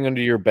the thing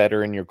under your bed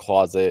or in your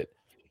closet.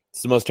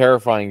 It's the most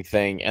terrifying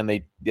thing, and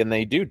they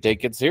do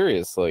take it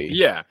seriously.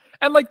 Yeah.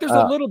 And like there's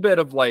a little bit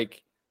of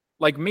like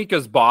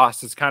Mika's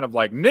boss is kind of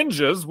like,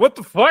 ninjas, what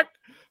the fuck?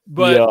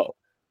 But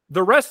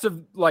the rest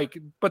of like,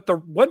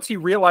 once he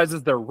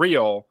realizes they're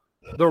real,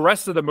 the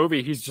rest of the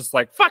movie he's just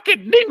like,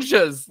 fucking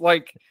ninjas.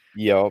 Like,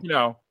 you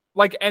know,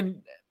 like,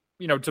 and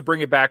you know, to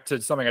bring it back to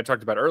something I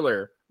talked about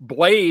earlier,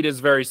 Blade is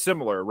very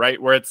similar,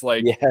 right? Where it's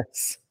like,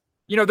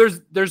 you know,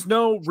 there's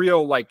no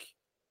real like,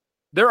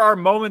 there are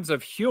moments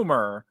of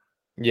humor.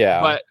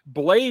 Yeah, but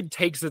Blade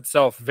takes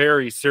itself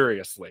very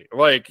seriously.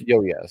 Like,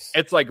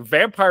 it's like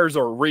vampires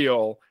are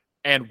real,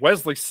 and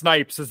Wesley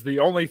Snipes is the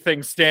only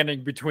thing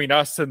standing between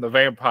us and the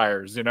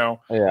vampires, you know?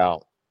 Yeah.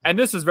 And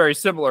this is very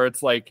similar.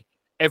 It's like,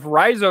 if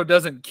Rizzo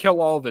doesn't kill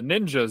all the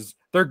ninjas,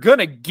 they're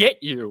gonna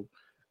get you.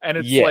 And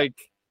it's like,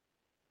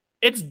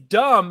 it's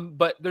dumb,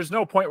 but there's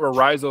no point where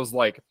Rizzo's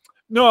like,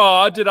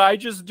 no, did I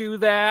just do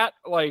that?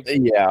 Like,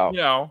 you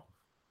know,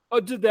 oh,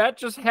 did that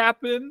just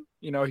happen?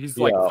 You know, he's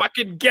like,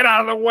 fucking get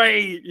out of the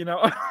way, you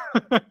know?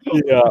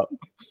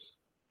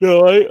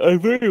 No, I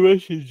very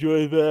much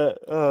enjoy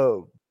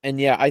that. And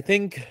yeah, I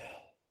think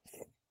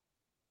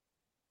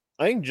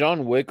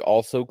John Wick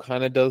also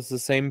kind of does the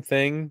same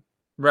thing.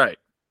 Right.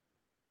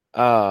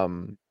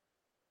 But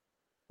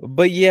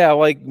yeah,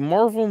 like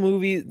Marvel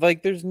movies,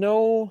 like there's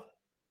no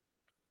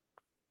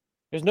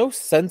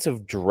sense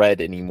of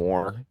dread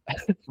anymore.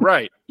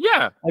 Right.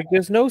 Yeah. Like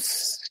there's no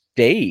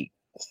stakes.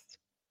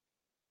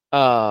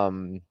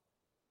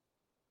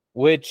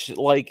 Which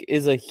like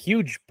is a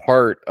huge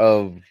part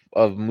of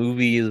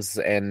movies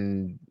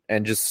and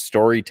just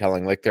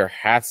storytelling. Like there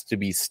has to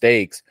be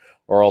stakes,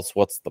 or else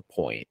what's the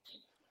point?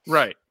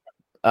 Right.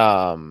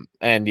 And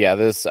yeah,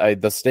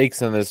 the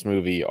stakes in this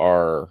movie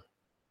are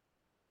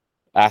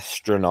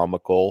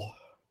astronomical.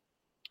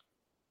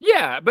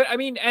 Yeah, but I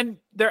mean, and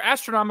they're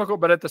astronomical,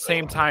 but at the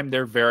same time,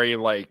 they're very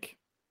like,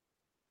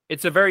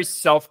 it's a very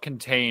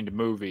self-contained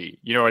movie.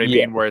 You know what I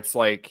mean? Where it's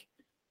like,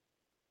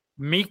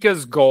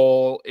 Mika's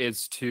goal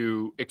is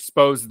to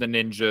expose the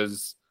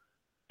ninjas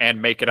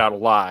and make it out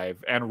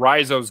alive. And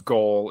Rizzo's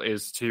goal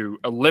is to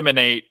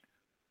eliminate,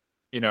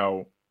 you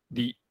know,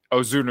 the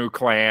Ozunu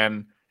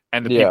clan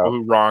and the people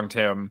who wronged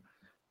him.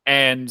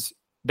 And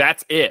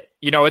that's it.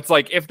 You know, it's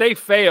like, if they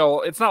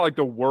fail, it's not like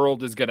the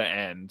world is going to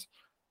end.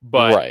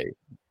 But,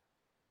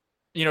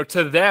 you know,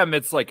 to them,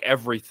 it's like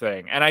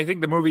everything. And I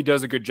think the movie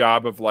does a good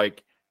job of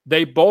like,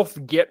 they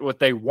both get what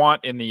they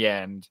want in the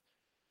end.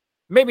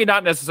 Maybe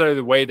not necessarily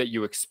the way that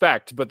you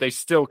expect, but they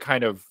still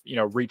kind of, you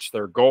know, reach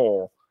their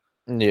goal.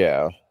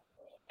 Yeah.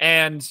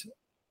 And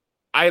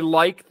I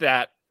like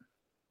that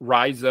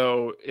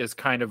Rizzo is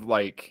kind of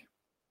like,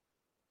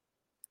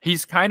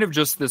 he's kind of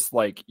just this,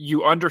 like,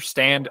 you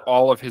understand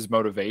all of his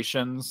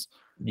motivations.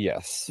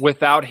 Yes.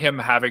 Without him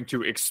having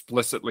to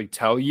explicitly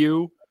tell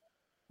you.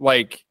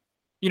 Like,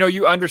 you know,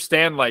 you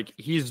understand, like,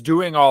 he's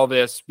doing all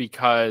this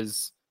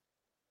because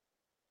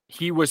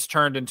he was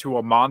turned into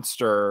a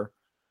monster.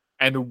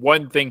 And the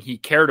one thing he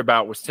cared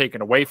about was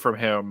taken away from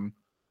him,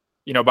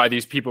 you know, by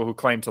these people who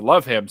claim to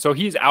love him. So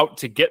he's out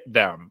to get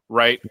them,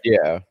 right?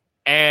 Yeah.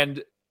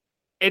 And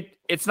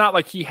it's not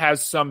like he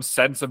has some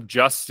sense of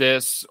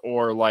justice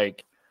or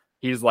like,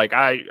 he's like,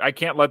 I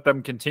can't let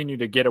them continue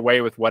to get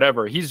away with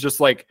whatever. He's just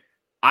like,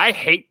 I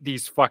hate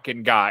these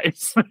fucking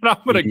guys. And I'm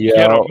going to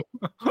get them.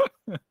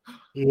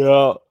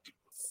 Yeah.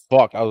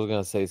 Fuck, I was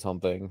going to say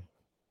something.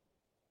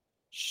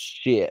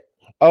 Shit.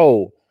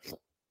 Oh,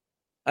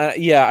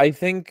 yeah, I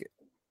think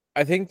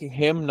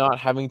him not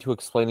having to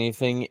explain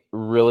anything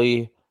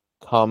really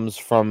comes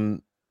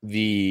from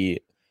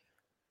the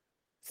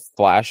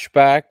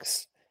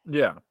flashbacks.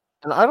 Yeah.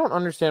 And I don't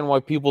understand why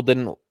people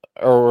didn't,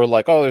 or were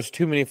like, oh, there's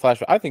too many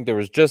flashbacks. I think there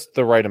was just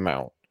the right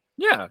amount.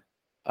 Yeah.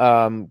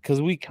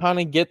 because we kind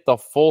of get the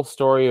full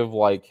story of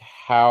like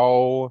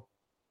how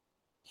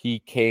he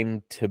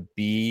came to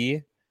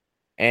be,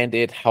 and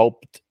it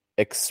helped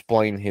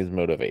explain his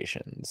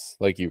motivations,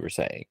 like you were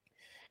saying.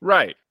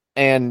 Right.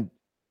 And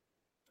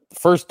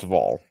first of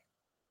all,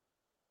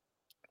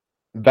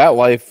 that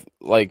life,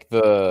 like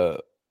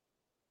the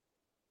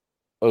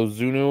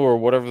Ozunu or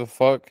whatever the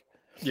fuck,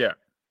 Yeah.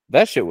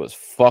 that shit was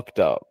fucked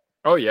up.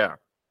 Oh yeah.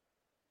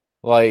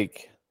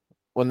 Like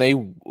when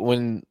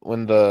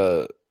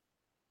the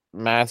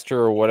master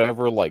or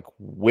whatever like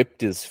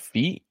whipped his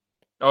feet,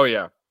 Oh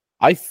yeah.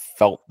 I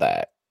felt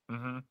that.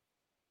 Mm-hmm.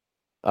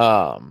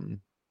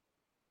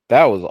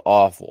 That was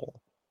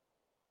awful.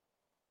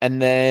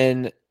 And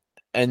then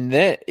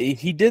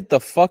he did the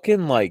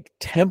fucking like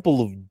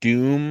Temple of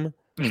Doom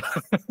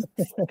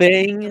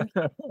thing,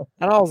 and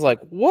I was like,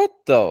 what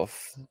the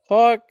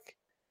fuck?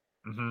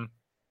 Mm-hmm.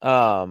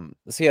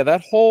 So yeah,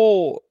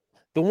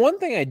 the one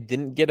thing I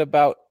didn't get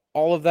about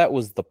all of that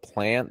was the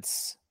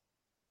plants.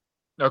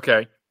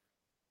 Okay.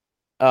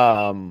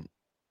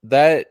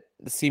 That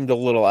seemed a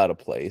little out of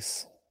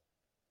place.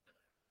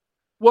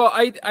 Well,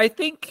 I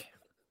think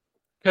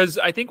because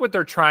I think what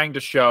they're trying to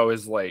show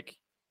is like,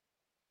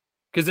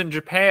 because in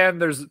Japan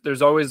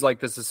there's always like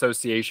this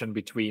association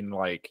between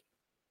like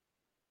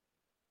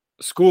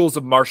schools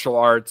of martial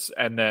arts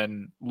and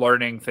then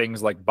learning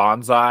things like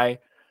bonsai,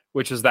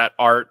 which is that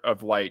art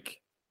of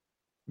like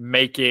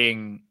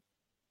making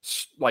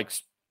like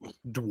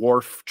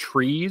dwarf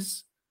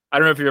trees. I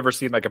don't know if you've ever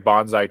seen like a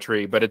bonsai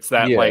tree, but it's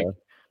that like,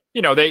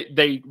 you know,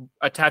 they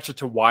attach it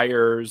to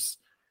wires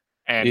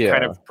and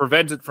kind of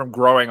prevent it from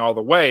growing all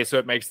the way, so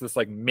it makes this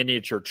like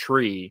miniature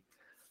tree.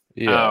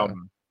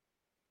 And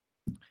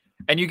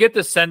you get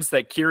the sense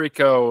that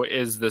Kiriko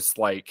is this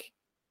like,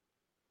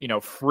 you know,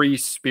 free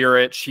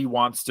spirit. She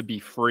wants to be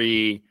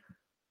free.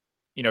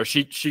 You know,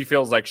 she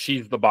feels like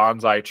she's the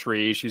bonsai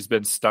tree. She's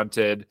been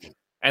stunted,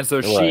 and so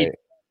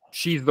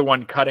she's the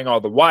one cutting all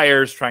the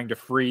wires, trying to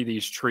free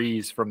these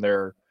trees from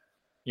their,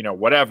 you know,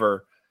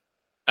 whatever.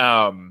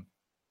 And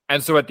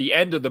so at the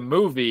end of the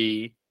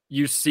movie,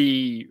 you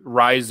see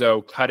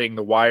Raizo cutting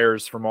the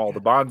wires from all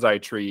the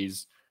bonsai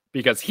trees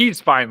because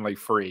he's finally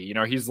free. You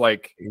know, he's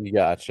like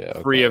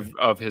free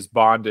of his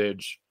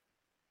bondage.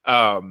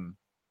 And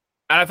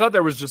I thought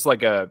there was just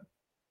like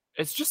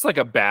it's just like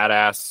a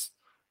badass,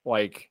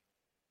 like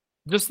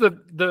just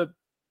the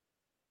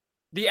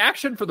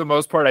action for the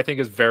most part, I think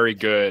is very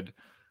good.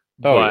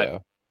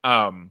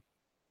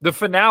 The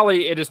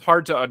finale, it is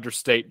hard to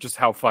understate just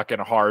how fucking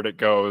hard it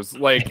goes.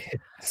 Like,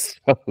 so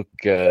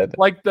good.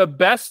 Like the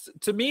best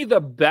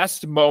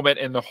moment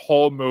in the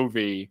whole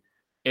movie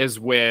is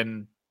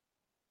when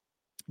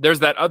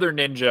there's that other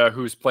ninja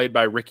who's played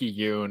by Ricky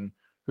Yoon,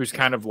 who's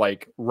kind of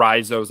like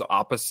Raizo's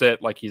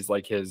opposite. Like he's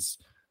like his,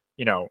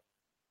 you know,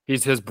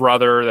 he's his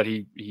brother that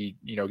he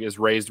you know is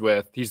raised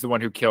with. He's the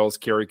one who kills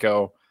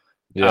Kiriko.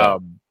 Yeah.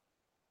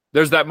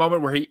 There's that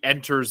moment where he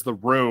enters the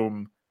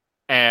room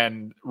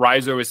and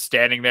Raizo is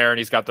standing there and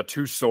he's got the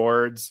two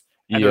swords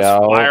and there's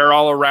fire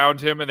all around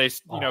him, and they,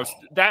 you know,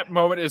 that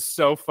moment is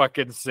so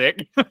fucking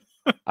sick.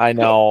 I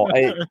know.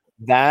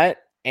 That,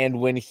 and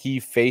when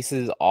he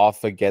faces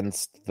off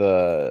against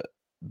the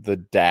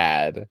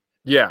dad.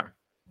 Yeah.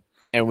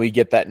 And we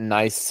get that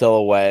nice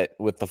silhouette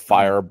with the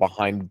fire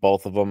behind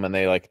both of them, and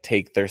they like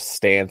take their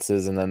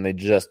stances and then they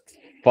just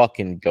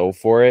fucking go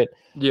for it.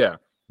 Yeah.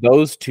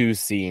 Those two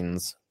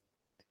scenes,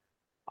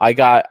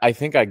 I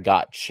think I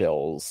got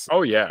chills.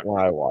 Oh yeah.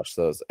 When I watched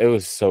those. It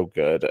was so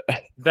good.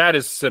 That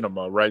is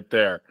cinema right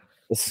there.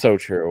 It's so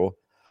true.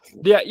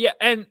 Yeah, yeah.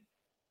 And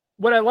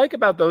what I like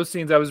about those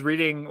scenes, I was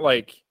reading,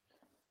 like,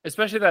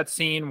 especially that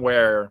scene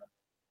where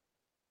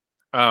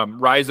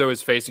Raizo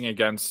is facing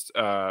against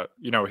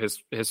you know,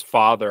 his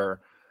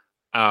father,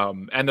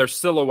 and they're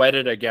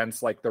silhouetted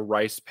against like the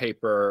rice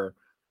paper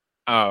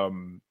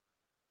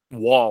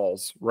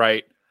walls,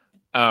 right?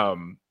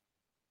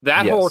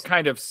 That whole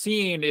kind of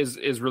scene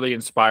is really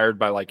inspired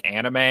by like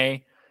anime,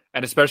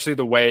 and especially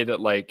the way that,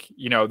 like,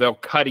 you know, they'll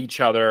cut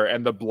each other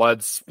and the blood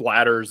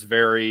splatters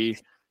very,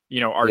 you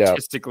know,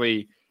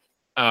 artistically.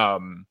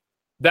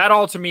 That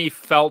all to me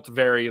felt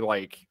very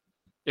like,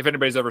 if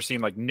anybody's ever seen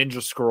like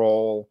Ninja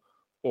Scroll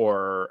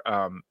or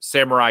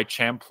Samurai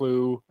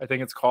Champloo, I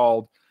think it's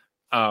called,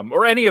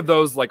 or any of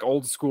those like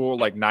old school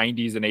like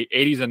 90s and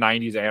 80s and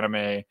 90s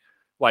anime,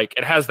 like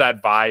it has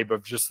that vibe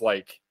of just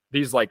like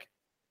these like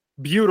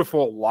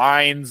beautiful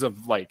lines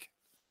of like,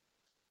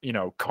 you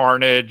know,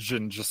 carnage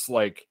and just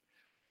like,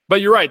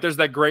 but you're right, there's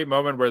that great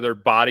moment where their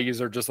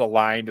bodies are just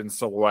aligned in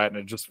silhouette and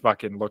it just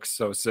fucking looks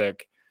so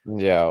sick.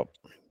 Yeah.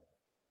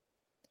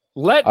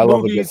 I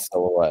love a good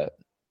silhouette.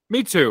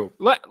 Me too.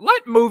 Let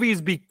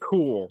movies be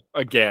cool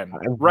again,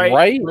 right?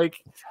 Right?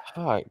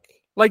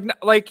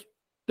 Like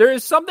there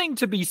is something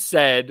to be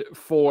said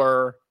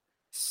for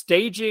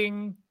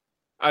staging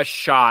a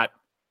shot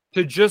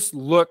to just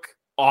look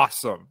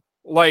awesome.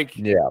 Like,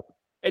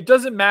 it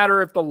doesn't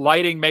matter if the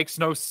lighting makes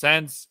no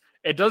sense.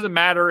 It doesn't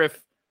matter if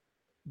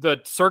the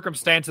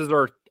circumstances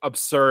are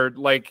absurd.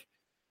 Like,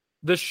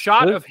 the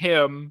shot of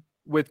him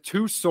with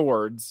 2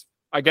 swords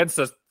against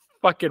a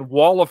fucking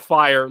wall of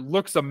fire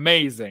looks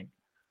amazing.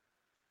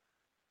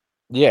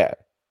 Yeah.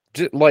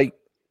 Like,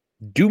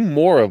 do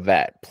more of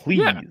that, please.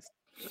 Yeah.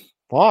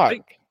 Fuck.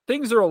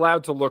 Things are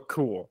allowed to look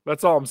cool.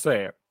 That's all I'm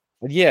saying.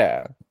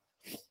 Yeah.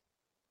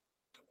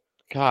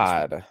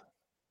 God.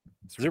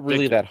 Is it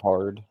really that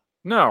hard?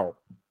 No.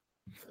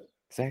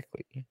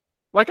 Exactly.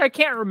 Like, I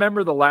can't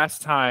remember the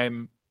last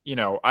time,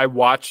 I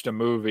watched a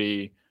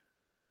movie,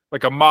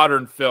 like a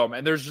modern film,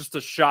 and there's just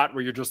a shot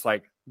where you're just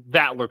like,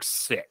 that looks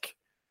sick.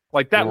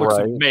 Like, that looks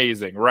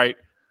amazing, right?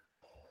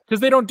 Because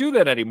they don't do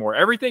that anymore.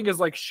 Everything is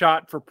like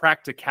shot for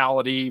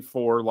practicality,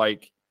 for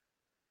like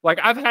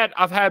I've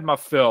had my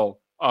fill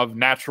of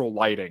natural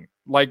lighting.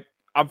 Like,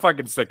 I'm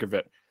fucking sick of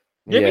it.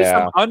 Give me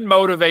some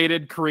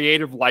unmotivated,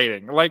 creative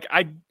lighting. Like,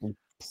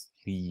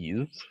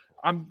 please.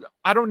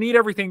 I don't need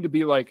everything to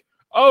be like,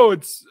 oh,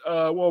 it's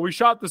well, we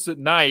shot this at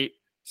night,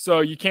 so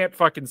you can't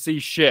fucking see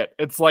shit.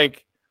 It's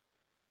like,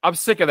 I'm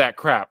sick of that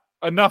crap.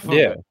 Enough of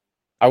it.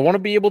 I want to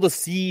be able to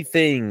see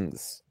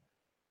things.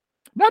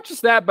 Not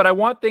just that, but I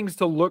want things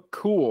to look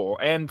cool,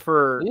 and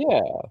for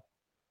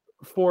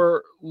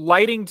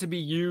lighting to be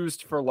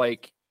used for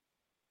like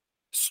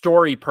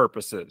story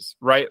purposes,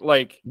 right?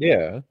 Like,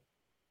 a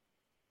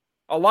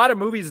lot of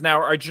movies now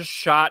are just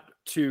shot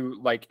to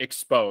like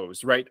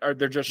expose, right? Or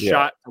they're just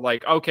shot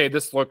like, okay,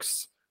 this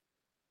looks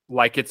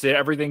like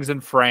everything's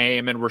in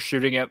frame and we're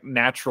shooting it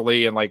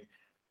naturally, and like,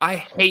 I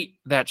hate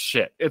that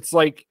shit. It's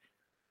like,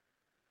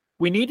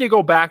 we need to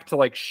go back to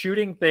like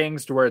shooting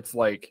things to where it's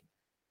like,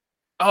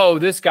 oh,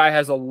 this guy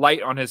has a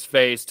light on his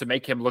face to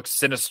make him look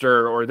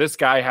sinister, or this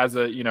guy has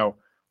a,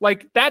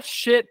 like, that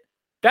shit,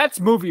 that's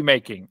movie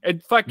making.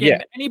 And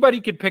fucking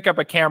anybody could pick up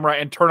a camera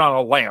and turn on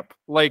a lamp.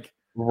 Like,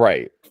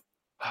 right.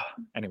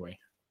 Anyway,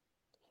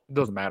 it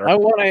doesn't matter.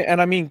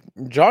 I mean,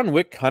 John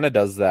Wick kind of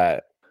does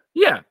that.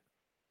 Yeah.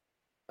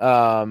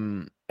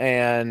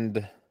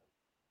 And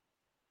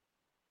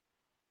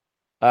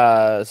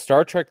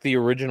Star Trek, the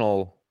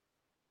original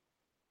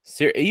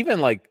series, even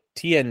like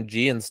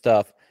TNG and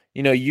stuff,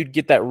 you'd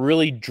get that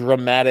really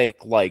dramatic,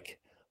 like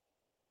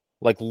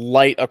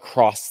light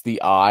across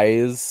the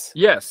eyes.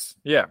 Yes.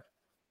 Yeah.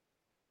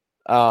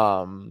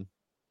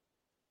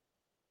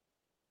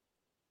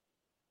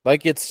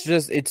 Like,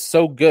 it's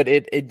so good.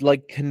 It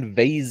like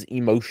conveys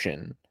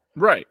emotion.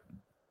 Right.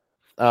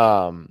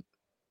 And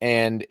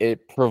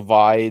it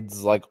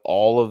provides like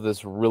all of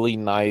this really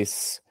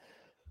nice,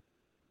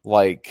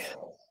 like,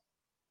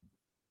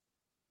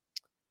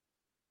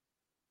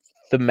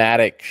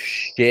 thematic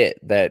shit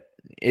that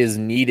is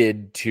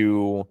needed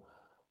to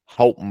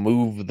help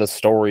move the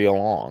story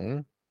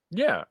along.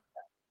 Yeah.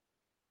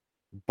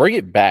 Bring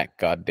it back,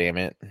 god damn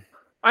it.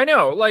 I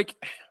know, like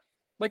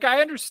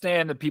I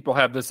understand that people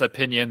have this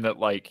opinion that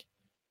like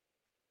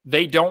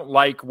they don't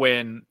like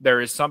when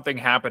there is something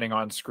happening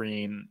on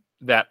screen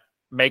that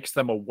makes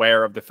them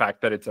aware of the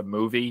fact that it's a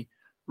movie,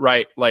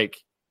 right? Like,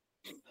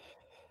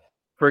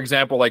 for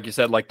example, like you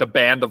said, like the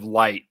band of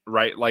light,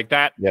 right? Like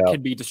that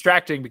can be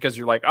distracting because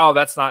you're like, oh,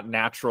 that's not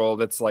natural.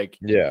 That's like,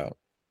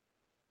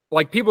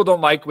 like, people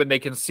don't like when they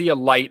can see a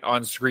light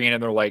on screen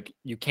and they're like,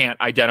 you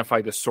can't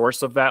identify the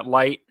source of that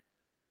light.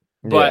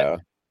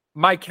 But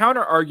my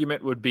counter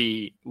argument would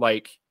be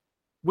like,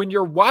 when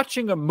you're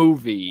watching a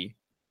movie,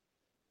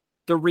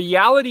 the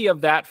reality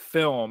of that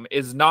film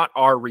is not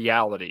our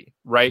reality,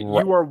 right?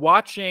 You are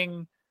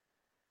watching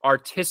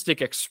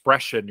artistic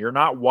expression. You're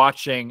not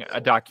watching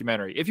a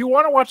documentary. If you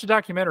want to watch a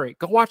documentary,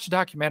 go watch a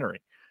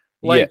documentary.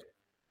 Like,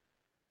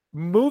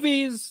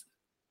 movies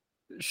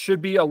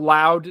should be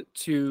allowed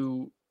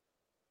to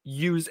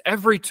use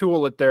every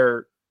tool at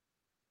their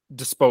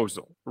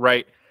disposal,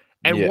 right?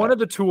 And one of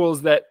the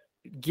tools that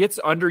gets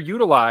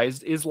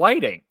underutilized is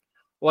lighting.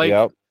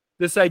 Like,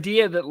 this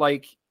idea that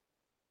like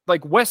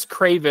Wes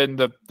Craven,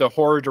 the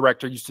horror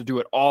director, used to do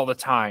it all the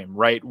time,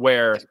 right?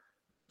 Where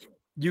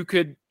you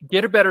could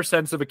get a better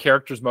sense of a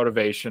character's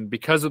motivation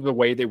because of the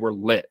way they were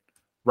lit,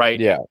 right?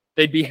 Yeah.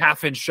 They'd be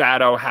half in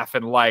shadow, half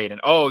in light, and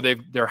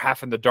they're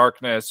half in the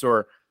darkness,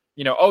 or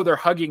they're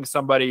hugging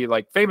somebody.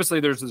 Like, famously,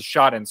 there's this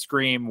shot in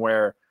Scream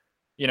where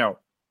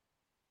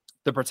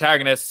the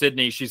protagonist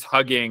Sydney, she's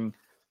hugging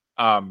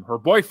her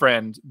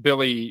boyfriend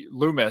Billy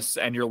Loomis,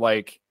 and you're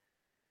like,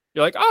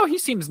 oh, he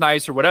seems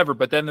nice or whatever,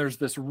 but then there's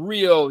this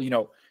real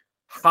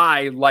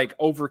high, like,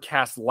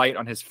 overcast light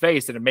on his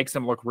face, and it makes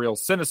him look real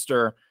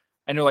sinister.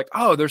 And you're like,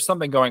 oh, there's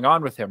something going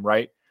on with him,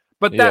 right?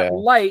 But that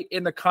light,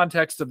 in the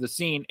context of the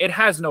scene, it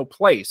has no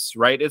place,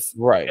 right? It's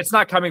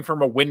not coming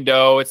from a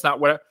window. It's not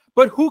whatever.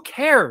 But who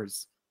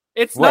cares?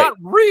 It's not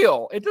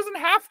real. It doesn't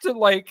have to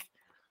like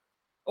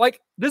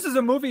this is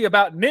a movie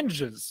about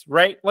ninjas,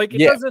 right? Like, it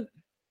doesn't.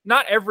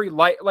 Not every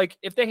light. Like,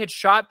 if they had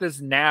shot this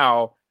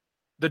now,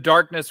 the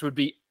darkness would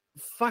be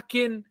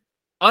fucking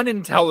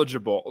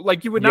unintelligible.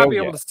 Like, you would not be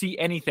able to see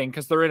anything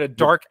because they're in a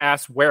dark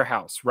ass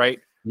warehouse, right?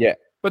 Yeah.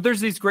 But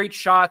there's these great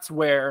shots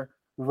where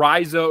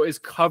Rizzo is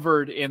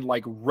covered in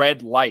like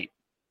red light.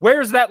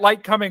 Where's that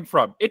light coming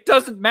from? It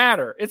doesn't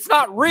matter. It's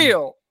not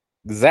real.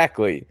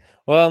 Exactly.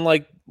 Well, and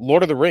like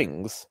Lord of the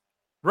Rings.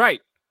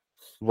 Right.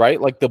 right?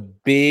 Like the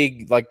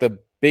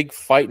big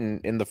fight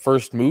in the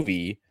first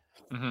movie,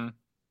 Mm-hmm.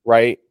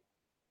 right?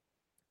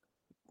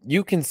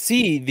 You can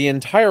see the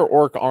entire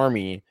orc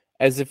army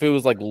as if it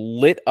was like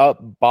lit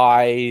up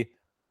by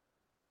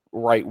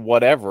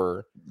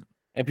whatever,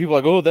 and people are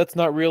like, oh, that's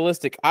not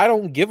realistic. I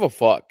don't give a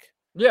fuck.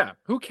 Yeah,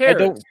 who I cares?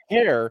 don't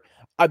care,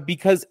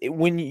 because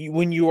when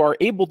you are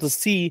able to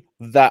see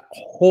that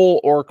whole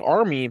orc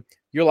army,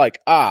 you're like,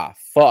 ah,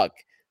 fuck,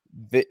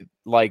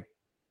 like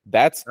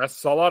that's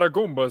That's a lot of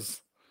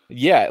Goombas.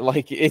 yeah,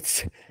 like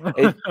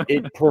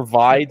it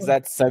provides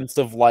that sense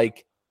of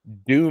like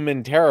doom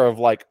and terror of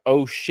like,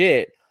 oh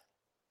shit,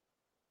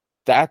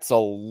 that's a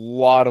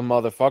lot of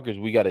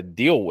motherfuckers we got to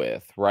deal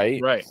with,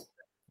 right? Right.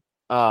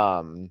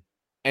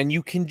 And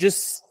you can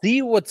just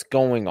see what's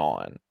going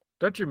on.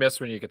 Don't you miss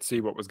when you could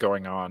see what was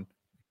going on?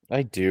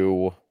 I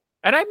do.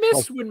 And I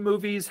miss when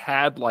movies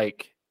had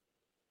like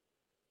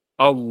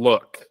a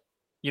look.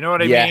 You know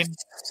what I Yes. mean?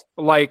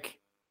 Like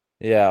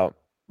Yeah.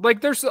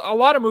 there's a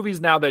lot of movies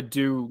now that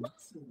do.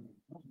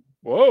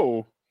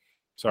 Whoa.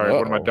 Sorry,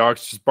 one of my Uh-oh.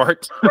 dogs just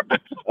barked.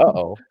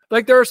 Uh-oh.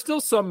 Like there are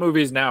still some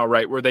movies now,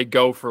 right, where they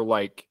go for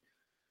like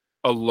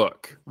a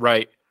look,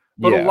 right?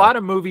 But a lot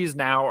of movies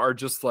now are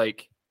just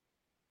like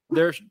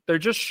they're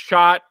just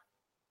shot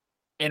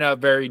in a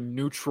very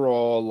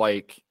neutral,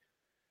 like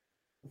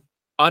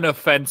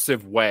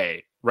unoffensive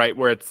way, right?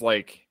 Where it's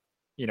like,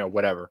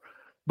 whatever.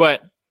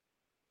 But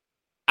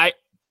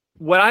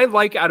what I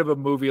like out of a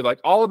movie, like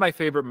all of my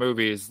favorite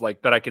movies,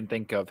 like that I can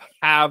think of,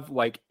 have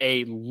like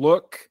a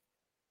look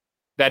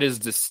that is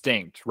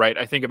distinct, right?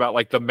 I think about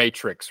like The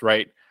Matrix,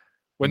 right?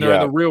 When they're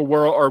in the real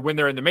world, or when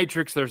they're in the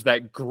Matrix, there's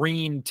that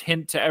green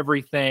tint to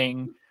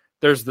everything.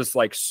 There's this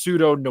like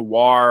pseudo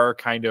noir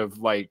kind of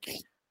like,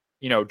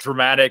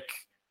 dramatic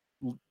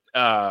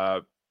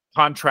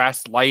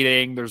contrast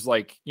lighting. There's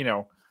like,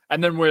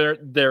 and then where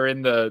they're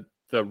in the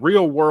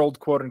real world,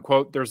 quote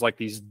unquote, there's like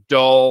these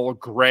dull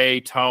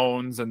gray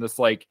tones and this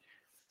like,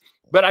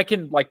 but I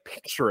can like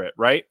picture it,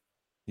 right?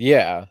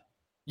 Yeah.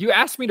 You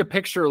asked me to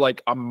picture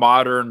like a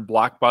modern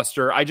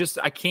blockbuster.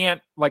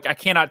 I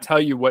cannot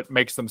tell you what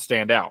makes them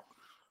stand out.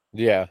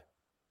 Yeah.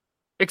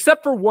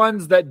 Except for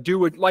ones that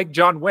do it like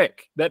John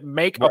Wick, that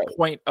make Right. a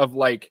point of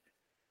like,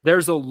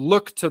 there's a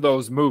look to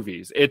those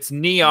movies. It's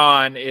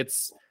neon,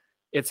 it's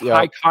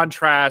high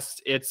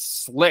contrast, it's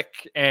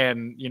slick,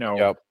 and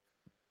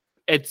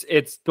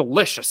it's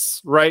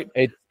delicious, right?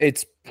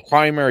 It's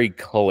primary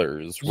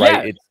colors,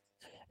 right? Yes.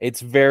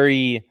 It's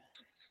very,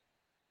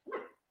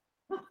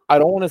 I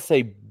don't want to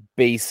say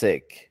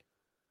basic,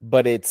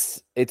 but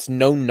it's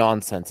no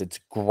nonsense. It's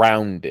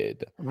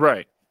grounded.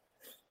 Right.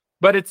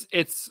 But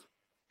it's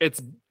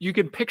you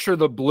can picture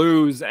the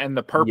blues and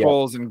the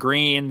purples and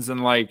greens,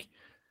 and like,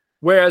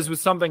 whereas with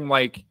something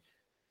like,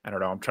 I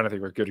don't know, I'm trying to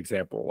think of a good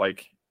example.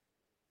 Like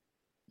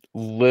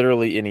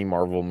literally any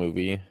Marvel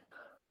movie.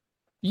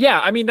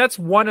 Yeah, I mean that's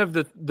one of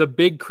the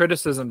big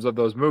criticisms of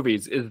those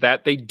movies is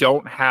that they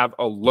don't have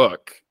a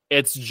look.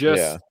 It's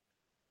just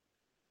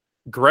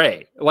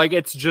gray. Like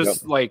it's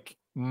just like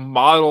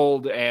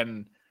modeled,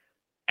 and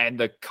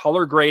the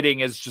color grading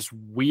is just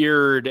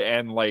weird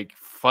and like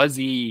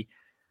fuzzy.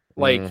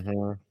 Like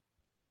and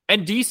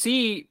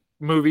DC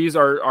movies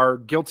are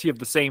guilty of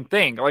the same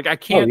thing. Like I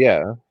can't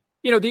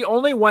the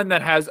only one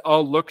that has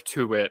a look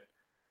to it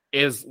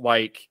is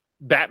like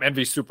Batman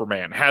v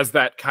Superman, has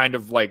that kind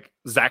of like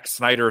Zack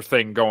Snyder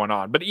thing going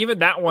on. But even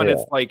that one,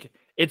 it's like,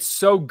 it's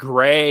so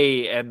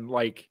gray and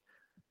like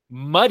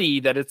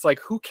muddy that it's like,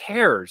 who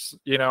cares,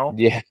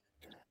 Yeah.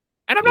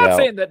 And I'm not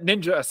saying that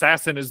Ninja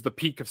Assassin is the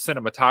peak of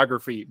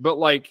cinematography, but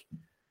like,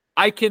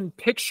 I can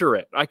picture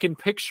it. I can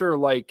picture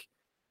like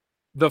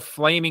the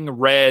flaming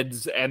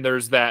reds, and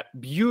there's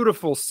that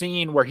beautiful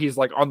scene where he's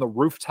like on the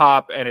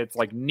rooftop and it's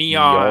like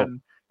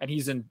neon and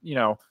he's in,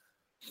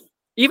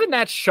 even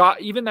that shot,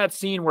 even that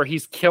scene where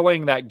he's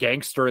killing that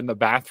gangster in the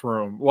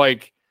bathroom,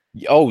 like,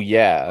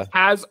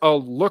 has a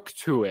look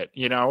to it,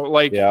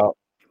 like,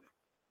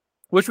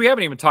 which we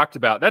haven't even talked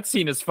about. That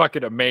scene is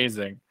fucking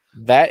amazing.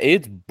 That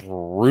is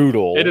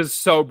brutal. It is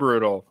so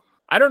brutal.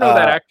 I don't know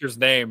that actor's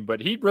name, but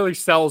he really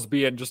sells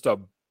being just a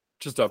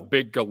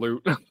big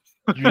galoot.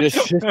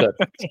 just a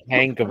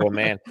tank of a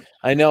man.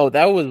 I know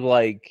that was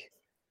like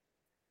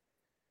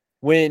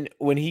when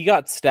he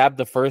got stabbed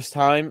the first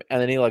time,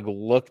 and then he like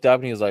looked up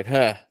and he was like,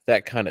 huh,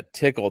 that kind of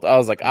tickled. I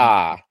was like,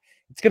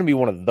 it's gonna be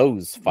one of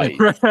those fights.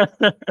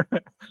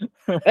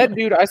 That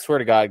dude, I swear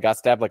to God, got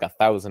stabbed like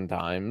 1,000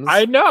 times.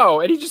 I know,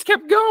 and he just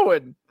kept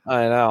going.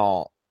 I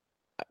know.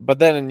 But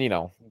then,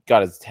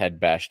 got his head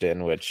bashed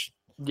in, which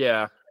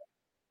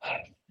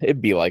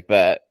it'd be like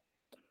that.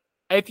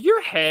 If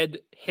your head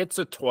hits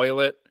a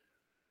toilet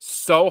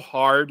so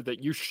hard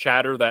that you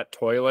shatter that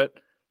toilet,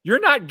 you're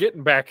not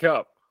getting back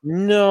up.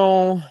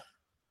 No,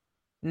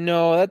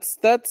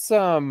 that's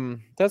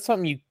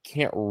something you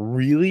can't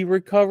really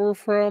recover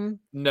from.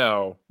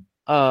 No.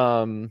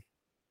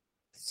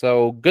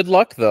 So good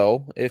luck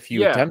though if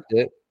you attempt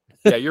it.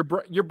 Yeah,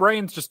 your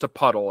brain's just a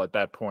puddle at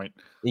that point.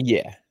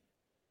 Yeah.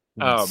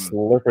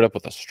 Slurp it up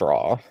with a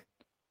straw.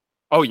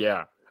 Oh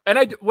yeah.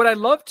 And what I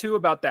love too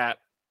about that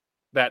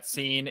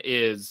scene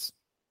is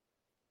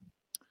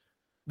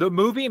the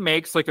movie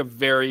makes like a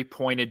very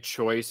pointed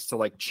choice to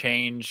like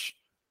change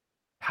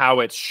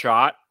how it's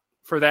shot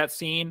for that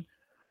scene.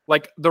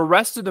 Like the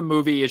rest of the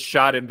movie is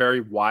shot in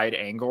very wide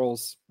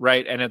angles,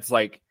 right? And it's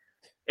like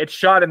it's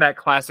shot in that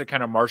classic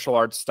kind of martial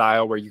arts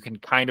style where you can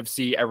kind of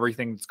see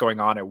everything that's going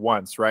on at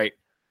once, right?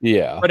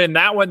 Yeah. But in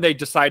that one, they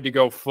decide to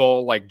go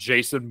full like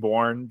Jason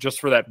Bourne just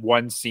for that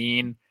one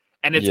scene.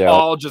 And it's Yeah.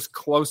 all just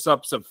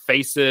close-ups of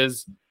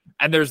faces.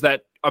 And there's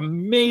that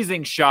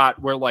amazing shot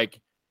where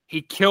like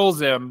he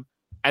kills him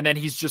and then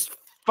he's just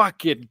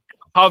fucking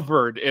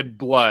covered in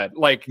blood.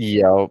 Like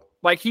he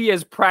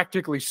is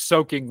practically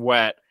soaking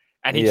wet.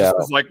 And he just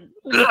is like,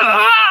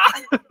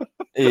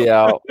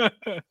 yeah.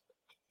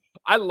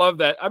 I love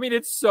that. I mean,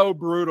 it's so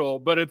brutal,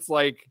 but it's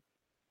like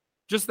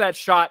just that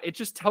shot. It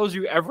just tells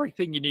you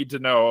everything you need to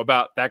know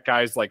about that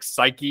guy's like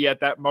psyche at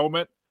that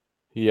moment.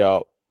 Yeah.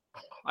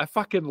 I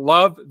fucking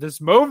love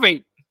this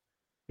movie.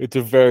 It's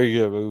a very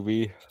good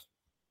movie.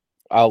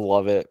 I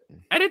love it.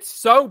 And it's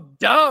so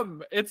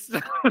dumb. It's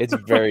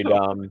very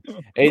dumb.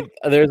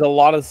 There's a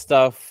lot of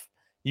stuff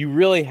you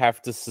really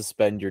have to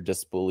suspend your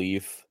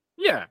disbelief.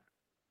 Yeah.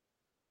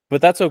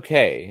 But that's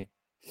okay.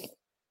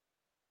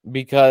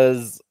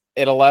 Because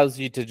it allows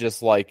you to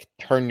just like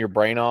turn your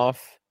brain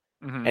off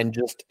and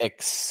just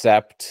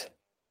accept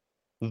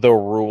the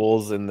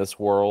rules in this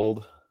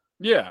world.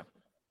 Yeah.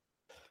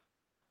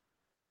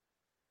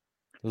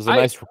 It was a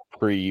nice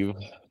reprieve.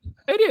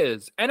 It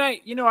is. And I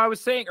was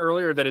saying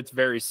earlier that it's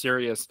very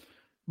serious,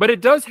 but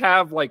it does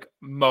have like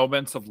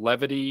moments of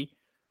levity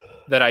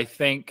that I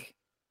think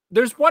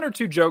there's one or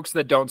two jokes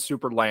that don't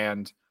super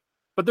land,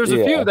 but there's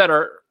a few that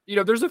are,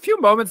 there's a few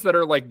moments that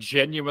are like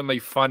genuinely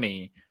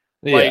funny.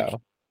 Like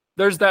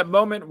there's that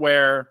moment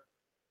where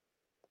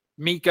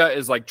Mika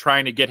is like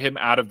trying to get him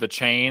out of the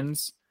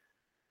chains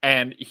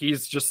and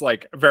he's just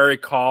like very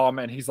calm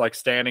and he's like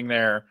standing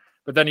there,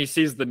 but then he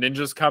sees the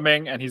ninjas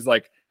coming and he's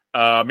like,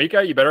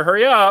 Mika, you better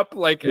hurry up.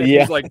 Like,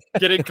 he's like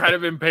getting kind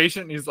of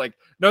impatient. He's like,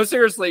 no,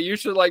 seriously, you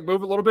should like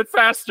move a little bit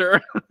faster.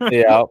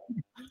 Yeah.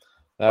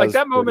 Like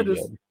that moment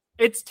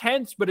it's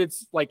tense, but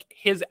it's like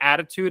his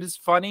attitude is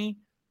funny.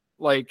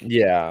 Like,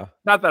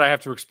 not that I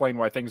have to explain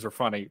why things are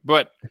funny,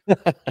 but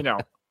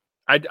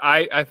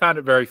I found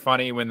it very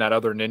funny when that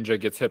other ninja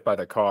gets hit by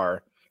the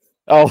car.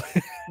 Oh,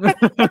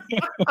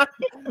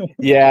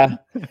 yeah,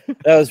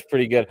 that was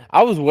pretty good.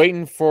 I was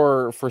waiting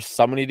for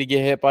somebody to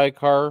get hit by a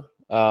car.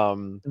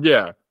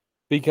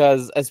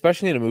 Because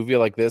especially in a movie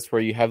like this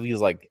where you have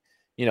these like,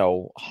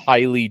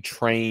 highly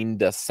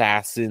trained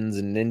assassins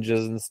and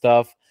ninjas and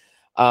stuff,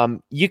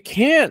 you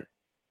can't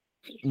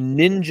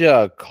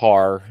ninja a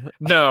car.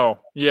 No,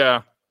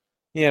 yeah.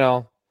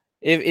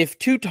 If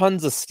 2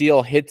 tons of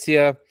steel hits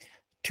you,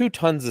 2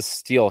 tons of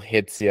steel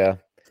hits you.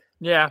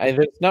 Yeah.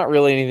 There's not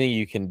really anything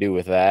you can do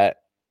with that.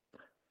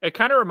 It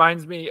kind of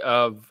reminds me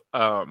of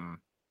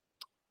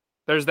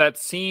there's that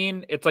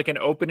scene, it's like an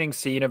opening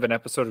scene of an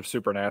episode of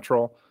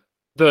Supernatural.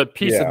 The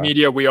piece of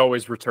media we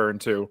always return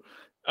to.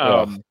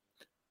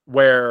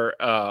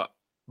 Where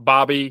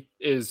Bobby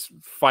is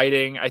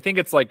fighting, I think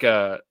it's like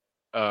a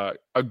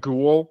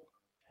ghoul.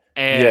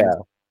 And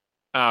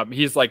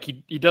he's like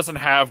he doesn't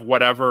have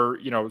whatever,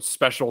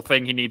 special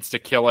thing he needs to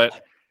kill it.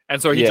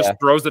 And so he just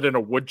throws it in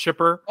a wood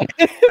chipper.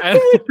 And,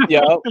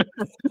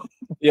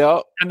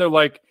 and they're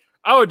like,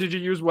 oh, did you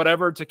use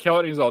whatever to kill it?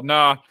 And he's all,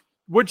 nah,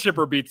 wood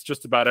chipper beats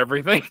just about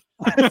everything.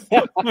 And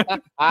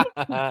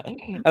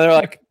they're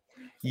like,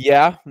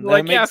 yeah,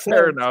 like, yeah,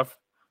 fair enough.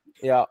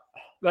 Yeah.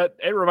 That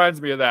it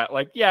reminds me of that.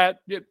 Like, yeah,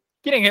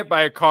 getting hit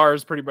by a car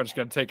is pretty much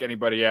going to take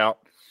anybody out.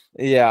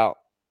 Yeah.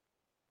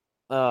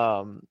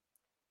 God.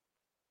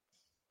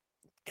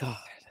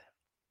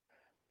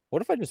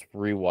 What if I just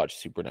rewatch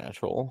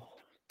Supernatural?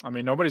 I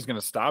mean, nobody's going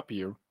to stop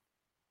you.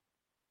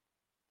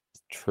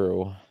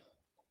 True.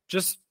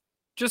 Just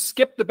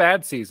skip the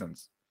bad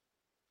seasons.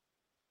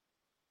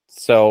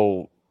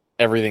 So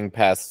everything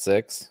past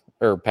 6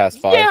 or past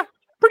 5? Yeah,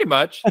 pretty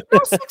much. No,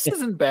 6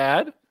 isn't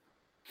bad.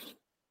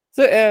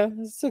 So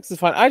 6 is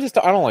fine. I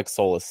don't like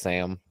Soulless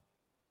Sam.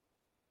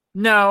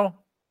 No.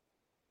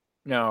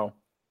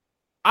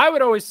 I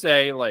would always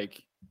say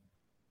like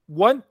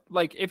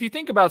if you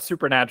think about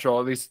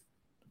Supernatural, at least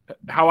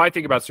how I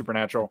think about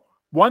Supernatural,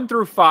 1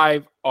 through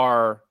 5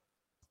 are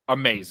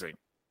amazing.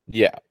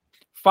 Yeah.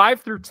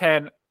 5 through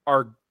 10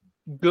 are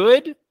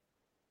good,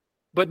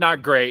 but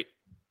not great.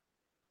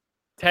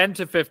 10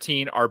 to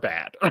 15 are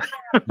bad.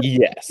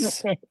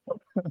 Yes.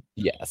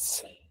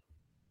 Yes.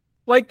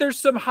 Like there's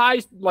some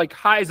highs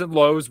and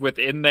lows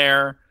within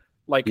there.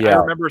 Like I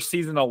remember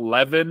season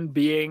 11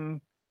 being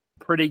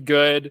pretty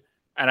good.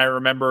 And I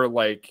remember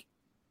I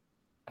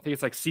think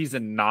it's like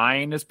season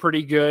 9 is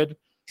pretty good.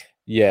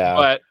 Yeah.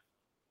 But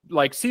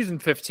like season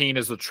 15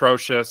 is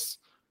atrocious.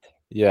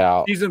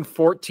 Yeah. Season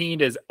 14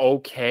 is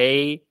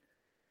okay.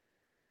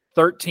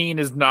 13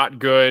 is not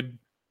good.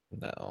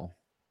 No.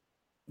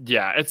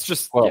 Yeah, it's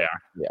just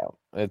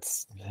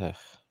it's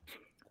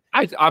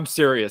I'm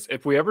serious.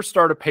 If we ever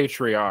start a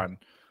Patreon,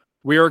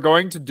 we are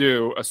going to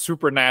do a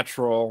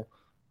Supernatural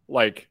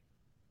like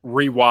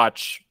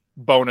rewatch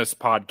bonus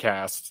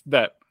podcast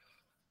that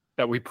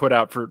we put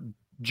out for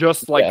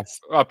just like Yes.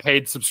 a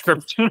paid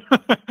subscription.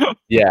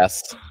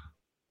 Yes.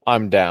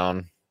 I'm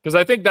down. Because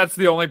I think that's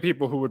the only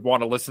people who would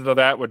want to listen to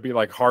that would be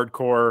like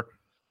hardcore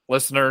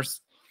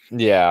listeners.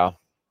 Yeah.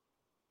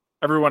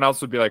 Everyone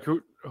else would be like,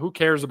 who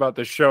cares about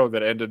this show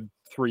that ended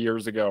 3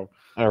 years ago?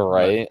 All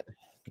right.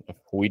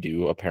 We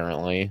do,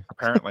 apparently.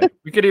 Apparently.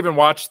 We could even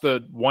watch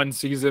the 1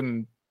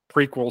 season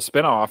prequel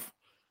spinoff,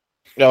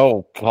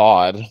 Oh,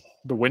 God.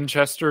 The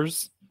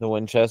Winchesters. The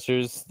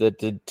Winchesters that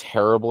did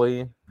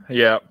terribly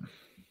Yeah.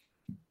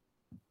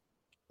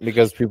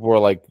 because people were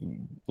like,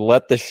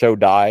 let the show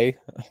die.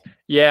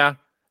 Yeah.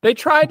 They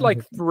tried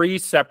like 3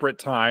 separate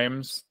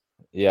times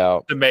Yeah.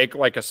 to make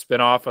like a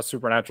spinoff, a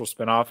Supernatural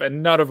spinoff,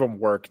 and none of them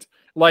worked.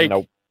 Like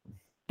Nope.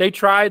 they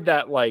tried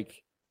that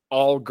like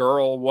all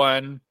girl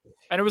one,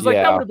 and it was like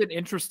that Yeah. would have been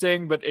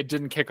interesting, but it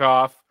didn't kick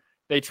off.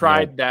 They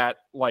tried that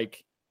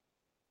like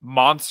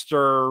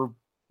monster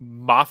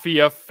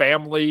mafia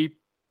family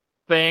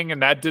thing,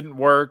 and that didn't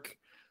work.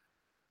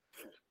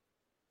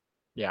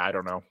 Yeah, I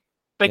don't know.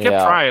 They kept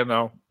Yeah. trying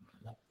though.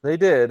 They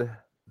did.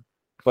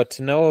 But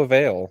to no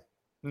avail.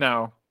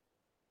 No.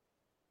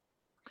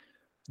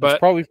 It's But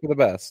probably for the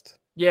best.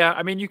 yeah,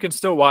 I mean, you can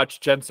still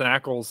watch Jensen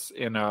Ackles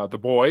in The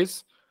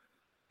Boys.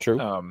 True.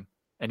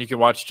 And you can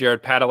watch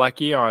Jared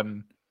Padalecki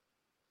on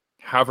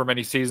however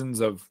many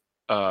seasons of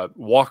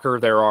Walker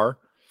there are.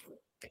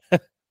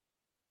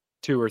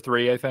 2 or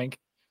 3, I think.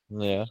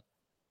 Yeah.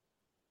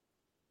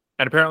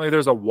 And apparently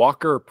there's a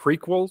Walker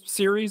prequel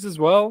series as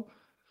well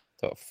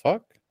The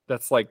fuck?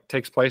 that's like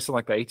takes place in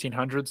like the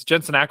 1800s.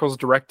 Jensen Ackles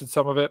directed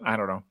some of it. I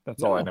don't know.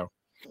 That's all I know.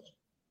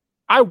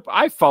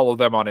 I follow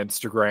them on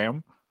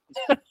Instagram.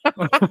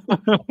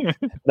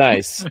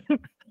 Nice.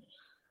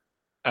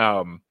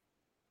 But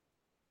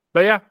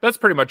yeah, that's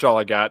pretty much all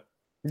I got.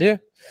 Yeah.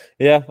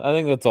 Yeah, I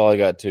think that's all I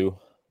got too.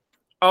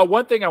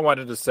 One thing I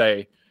wanted to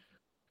say.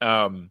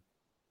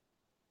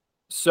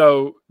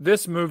 So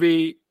this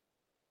movie,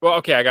 well,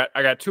 okay, I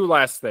got 3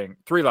 last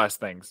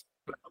things.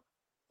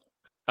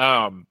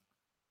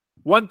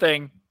 One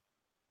thing.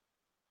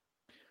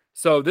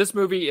 So this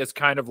movie is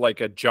kind of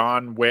like a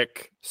John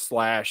Wick /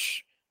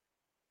 Fast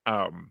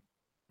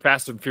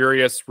and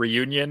Furious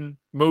reunion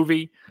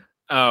movie.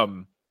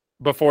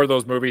 Before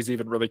those movies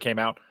even really came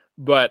out.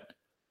 But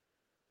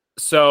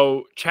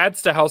so Chad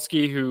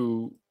Stahelski,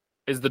 who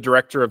is the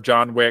director of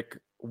John Wick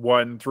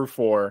 1 through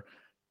 4,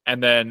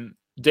 and then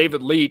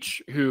David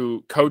Leitch,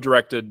 who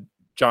co-directed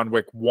John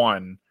Wick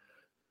 1,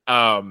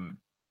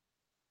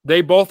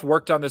 they both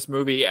worked on this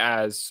movie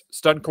as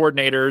stunt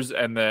coordinators,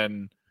 and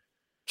then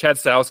Chad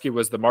Stahelski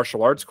was the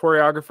martial arts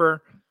choreographer.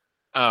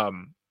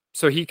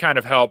 So he kind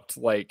of helped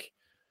like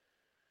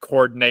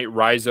coordinate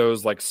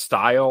Rizzo's like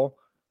style.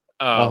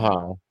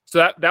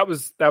 So that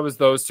was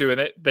those two,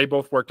 and they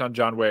both worked on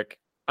John Wick.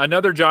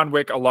 Another John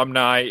Wick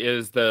alumni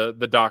is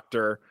the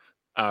doctor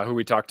who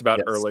we talked about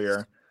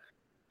earlier.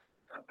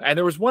 And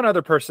there was one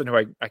other person who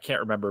I can't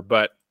remember,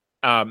 but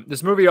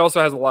this movie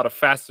also has a lot of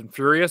Fast and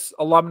Furious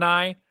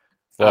alumni.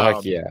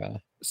 Fuck yeah.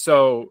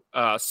 So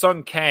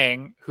Sung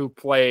Kang, who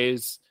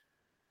plays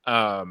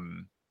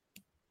Han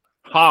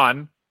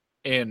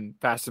in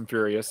Fast and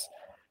Furious.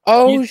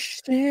 Oh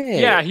shit.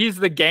 Yeah, he's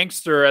the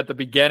gangster at the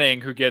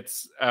beginning who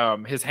gets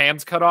his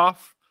hands cut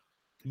off.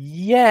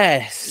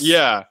 Yes.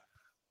 Yeah.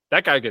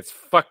 That guy gets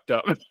fucked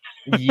up.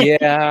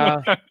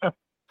 Yeah.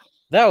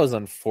 That was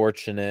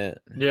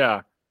unfortunate.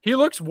 Yeah. He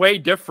looks way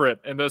different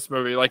in this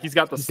movie. Like he's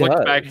got the He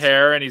slicked back does.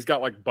 hair and he's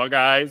got like bug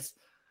eyes.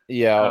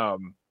 Yeah.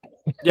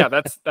 Yeah,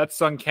 that's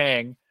Sung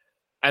Kang.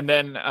 And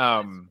then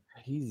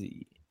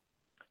Easy.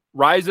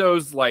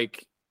 Rizzo's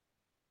like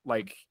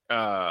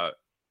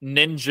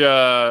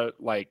ninja,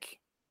 like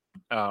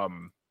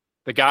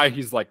the guy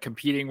he's like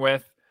competing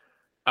with.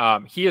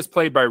 He is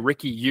played by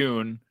Ricky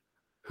Yoon,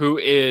 who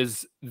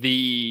is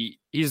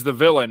he's the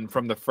villain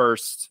from the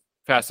first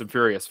Fast and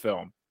Furious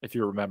film, if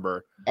you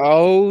remember.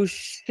 Oh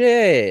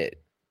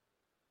shit.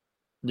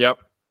 Yep.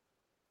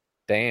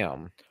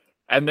 Damn.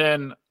 And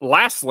then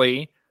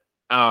lastly,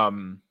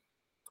 Anna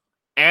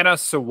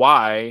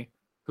Sawai,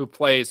 who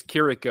plays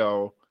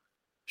Kiriko,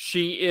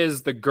 she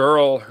is the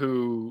girl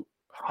who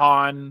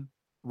Han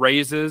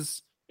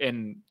raises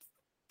in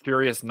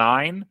Furious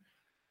 9.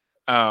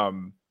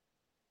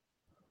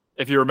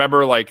 If you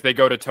remember, like they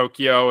go to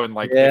Tokyo and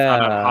like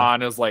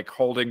Han is like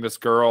holding this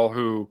girl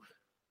who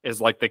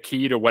is like the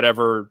key to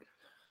whatever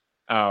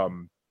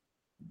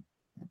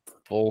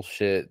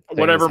bullshit.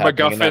 Whatever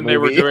MacGuffin they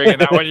were doing in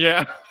that one,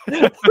 yeah.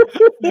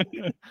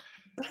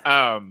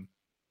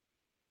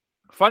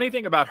 Funny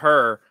thing about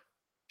her,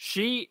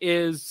 she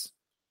is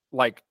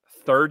like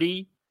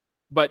 30,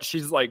 but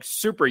she's like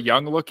super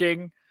young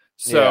looking.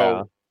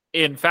 So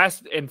in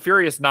Fast and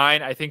Furious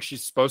 9, I think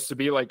she's supposed to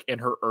be like in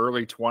her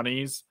early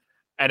 20s.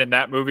 And in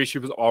that movie, she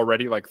was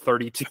already like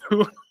 32.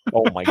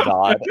 Oh my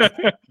God.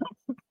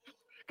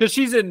 Because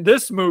she's in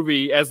this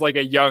movie as like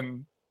a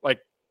young, like,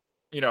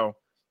 you know,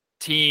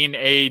 teen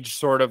age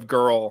sort of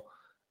girl.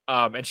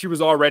 And she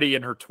was already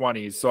in her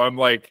 20s. So I'm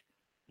like,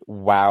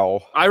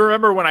 Wow. I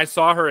remember when I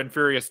saw her in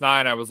Furious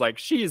 9, I was like,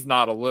 she's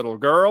not a little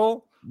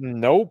girl.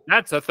 Nope.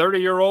 That's a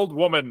 30-year-old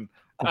woman.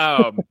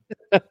 But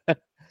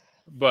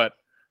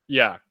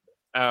yeah.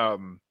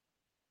 And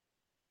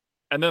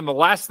then the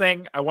last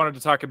thing I wanted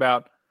to talk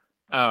about.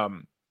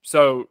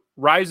 So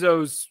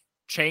Raizo's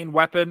chain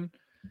weapon.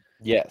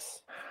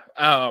 Yes.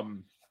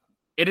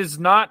 It is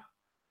not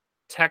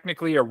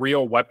technically a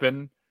real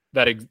weapon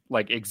that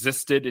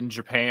existed in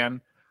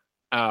Japan.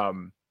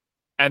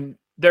 And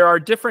there are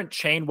different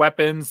chain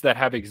weapons that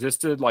have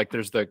existed. Like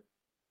there's the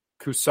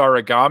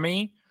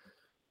Kusarigami.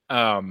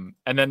 And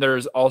then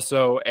there's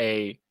also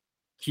a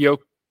Kyoketsu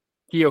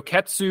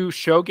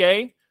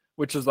Shoge,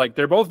 which is like,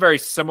 they're both very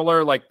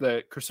similar. Like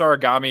the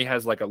Kusarigami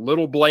has like a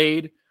little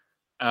blade.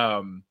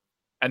 And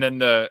then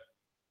the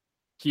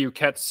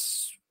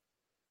Kyoketsu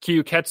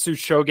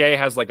Shoge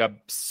has like a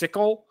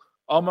sickle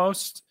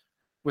almost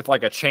with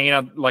like a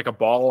chain, like a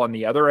ball on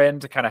the other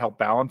end to kind of help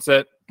balance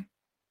it.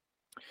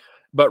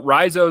 But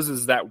Raizo's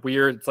is that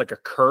weird, it's like a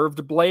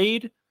curved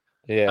blade.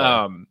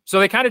 Yeah. So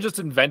they kind of just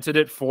invented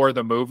it for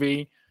the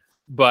movie,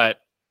 but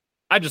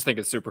I just think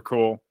it's super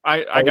cool.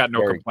 I got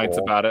no complaints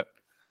about it.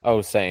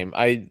 Oh, same.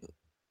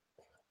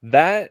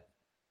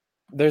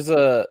 There's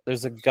a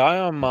guy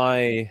on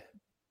my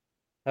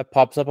that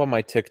pops up on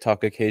my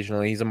TikTok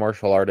occasionally. He's a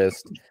martial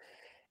artist,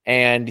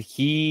 and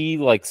he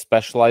like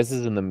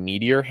specializes in the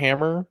meteor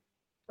hammer.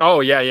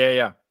 Oh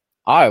yeah.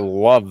 I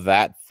love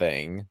that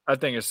thing. I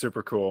think it's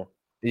super cool.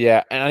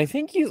 Yeah, and I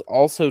think he's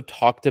also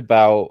talked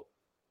about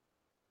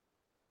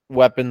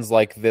weapons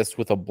like this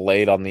with a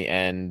blade on the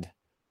end.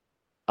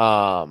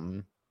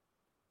 And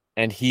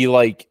he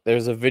like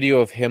there's a video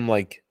of him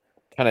like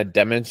kind of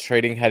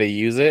demonstrating how to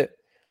use it.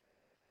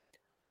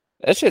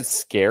 That shit's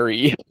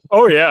scary.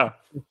 Oh yeah.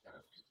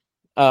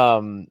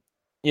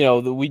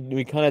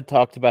 We kind of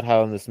talked about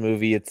how in this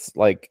movie it's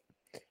like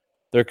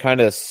they're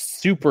kind of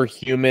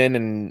superhuman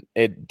and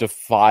it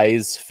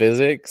defies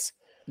physics.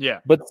 Yeah.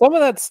 But some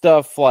of that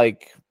stuff,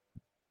 like,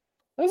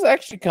 was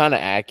actually kind of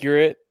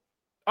accurate.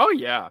 Oh,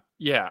 yeah.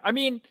 Yeah. I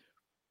mean,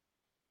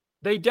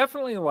 they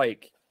definitely,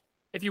 like,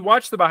 if you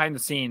watch the behind the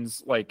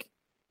scenes, like,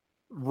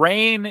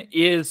 Rain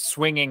is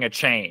swinging a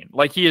chain.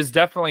 Like, he is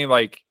definitely,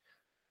 like,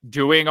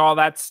 doing all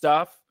that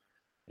stuff.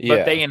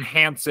 But they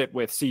enhance it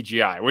with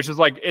CGI, which is,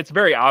 like, it's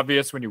very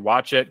obvious when you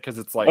watch it because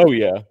it's, like,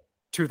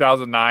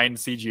 2009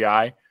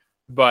 CGI.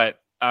 But,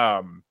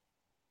 yeah,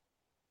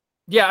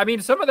 I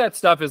mean, some of that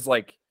stuff is,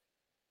 like,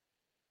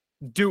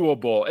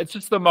 doable. It's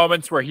just the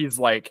moments where he's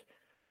like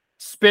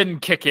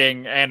spin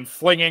kicking and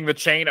flinging the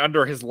chain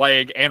under his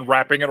leg and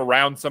wrapping it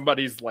around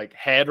somebody's like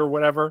head or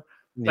whatever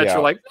that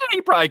you're like,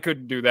 he probably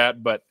couldn't do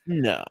that. But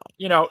no,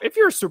 if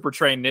you're a super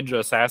trained ninja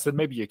assassin,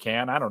 maybe you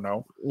can. I don't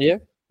know. Yeah.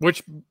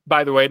 Which,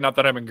 by the way, not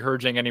that I'm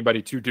encouraging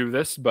anybody to do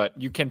this, but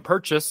you can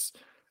purchase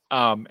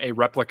a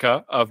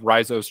replica of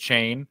Raizo's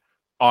chain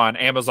on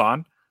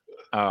Amazon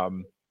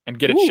and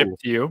get it shipped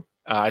to you.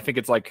 I think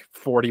it's like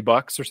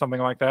 $40 or something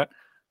like that.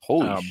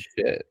 Holy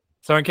shit.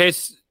 So in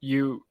case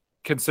you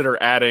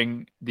consider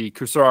adding the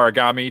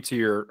Kusarigami to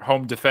your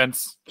home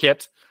defense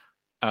kit,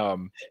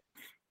 I'm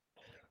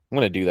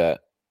going to do that.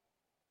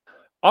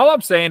 All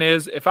I'm saying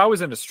is if I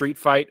was in a street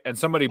fight and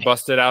somebody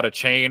busted out a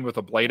chain with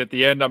a blade at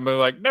the end, I'm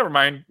like, never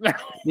mind.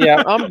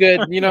 Yeah, I'm good.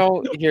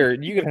 Here,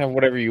 you can have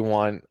whatever you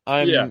want.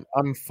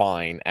 I'm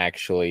fine,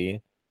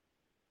 actually.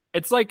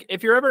 It's like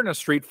if you're ever in a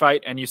street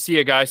fight and you see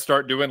a guy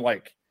start doing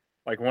like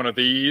one of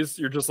these,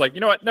 you're just like, you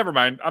know what? Never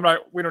mind.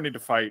 We don't need to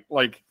fight.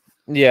 Like,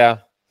 yeah.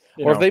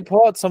 Or if they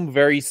pull out some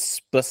very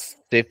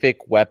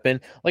specific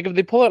weapon, like if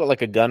they pull out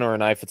like a gun or a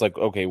knife, it's like,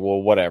 okay,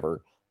 well,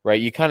 whatever, right?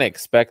 You kind of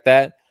expect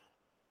that.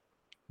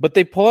 But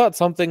they pull out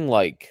something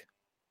like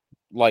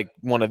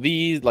one of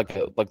these, like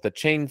the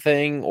chain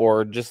thing,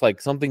 or just like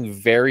something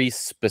very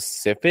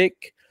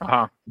specific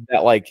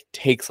that like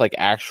takes like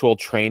actual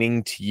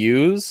training to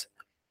use.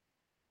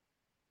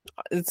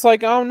 It's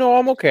like, oh no,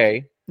 I'm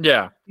okay.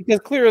 Yeah,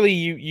 because clearly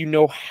you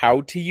know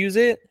how to use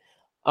it,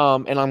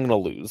 and I'm gonna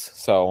lose.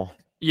 So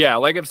yeah,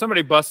 like if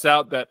somebody busts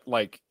out that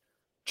like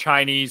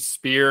Chinese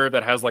spear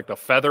that has like the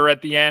feather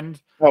at the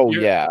end,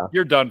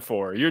 you're done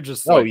for. You're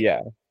just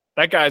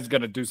that guy's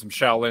gonna do some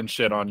Shaolin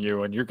shit on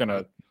you, and you're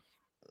gonna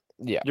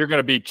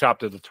be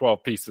chopped into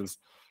 12 pieces.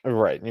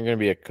 Right, you're gonna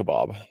be a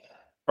kebab.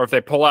 Or if they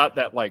pull out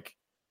that like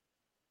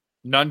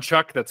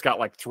nunchuck that's got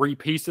like 3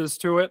 pieces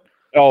to it.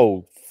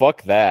 Oh,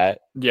 fuck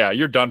that. Yeah,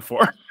 you're done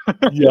for.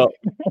 Yeah,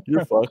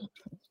 you're fucked.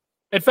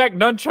 In fact,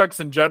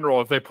 nunchucks in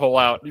general, if they pull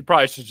out, you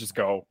probably should just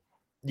go.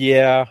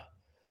 Yeah.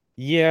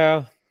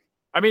 I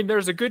mean,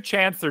 there's a good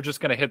chance they're just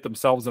going to hit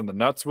themselves in the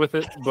nuts with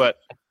it, but...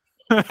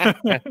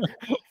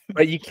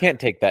 But you can't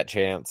take that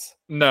chance.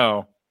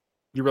 No,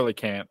 you really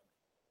can't.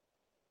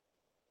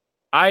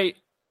 I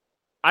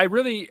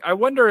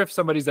wonder if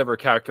somebody's ever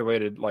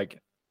calculated, like,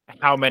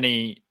 how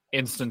many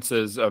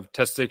instances of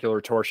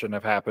testicular torsion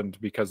have happened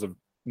because of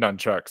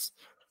nunchucks.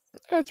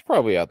 It's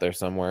probably out there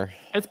somewhere.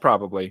 It's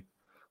probably.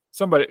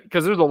 Somebody,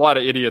 because there's a lot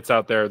of idiots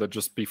out there that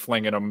just be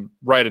flinging them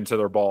right into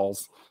their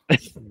balls.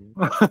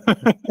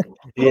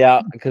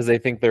 Yeah, because they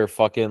think they're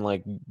fucking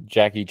like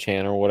Jackie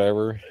Chan or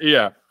whatever.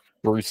 Yeah.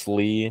 Bruce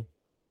Lee.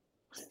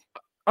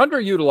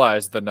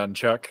 Underutilized the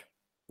nunchuck.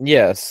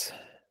 Yes.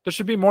 There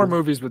should be more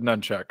movies with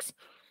nunchucks.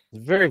 It's a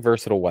very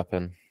versatile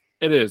weapon.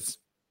 It is.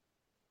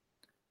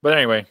 But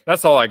anyway,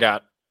 that's all I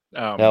got.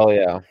 Hell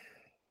yeah.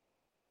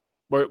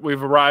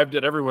 We've arrived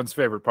at everyone's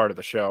favorite part of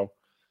the show.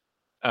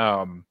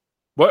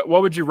 What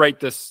would you rate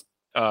this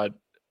out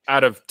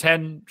of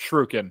 10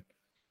 Shuriken?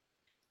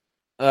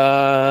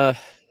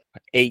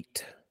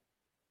 8.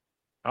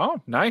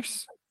 Oh,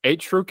 nice. 8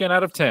 Shuriken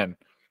out of 10.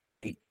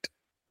 8.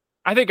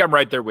 I think I'm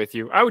right there with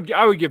you. I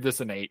would give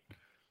this an 8.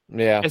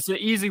 Yeah. It's an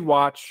easy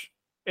watch.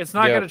 It's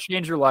not going to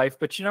change your life,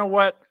 but you know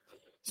what?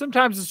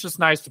 Sometimes it's just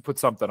nice to put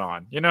something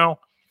on, you know?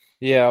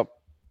 Yeah.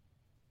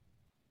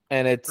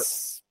 And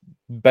it's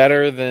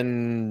better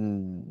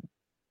than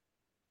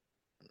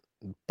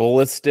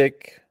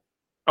Ballistic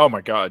Oh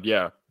my god,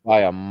 yeah.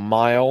 by a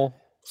mile.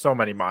 So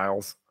many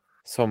miles.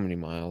 So many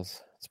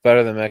miles. It's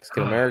better than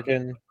Mexican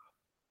American.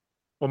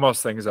 Well,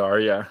 most things are,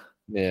 yeah.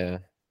 Yeah.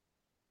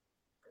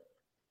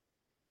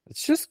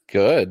 It's just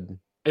good.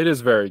 It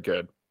is very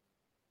good.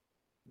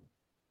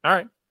 All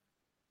right.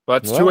 Well,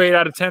 that's Well. 2 8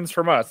 out of 10s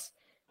from us.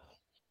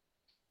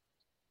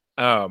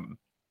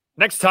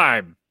 Next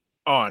time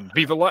on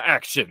Viva La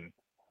Action.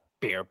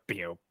 Pew,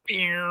 pew,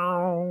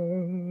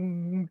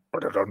 pew.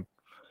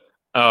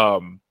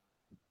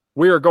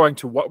 We're going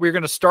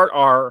to start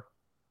our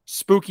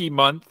spooky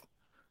month.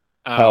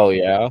 Hell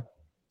yeah.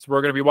 So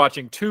we're going to be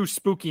watching 2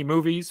 spooky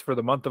movies for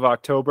the month of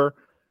October,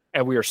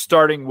 and we are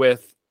starting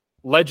with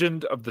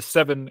Legend of the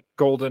Seven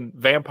Golden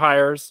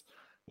Vampires,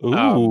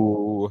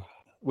 Ooh.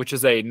 which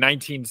is a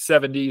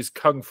 1970s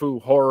kung fu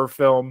horror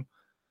film.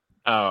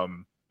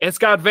 It's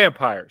got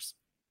vampires.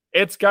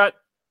 It's got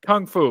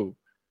kung fu.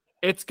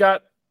 It's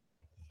got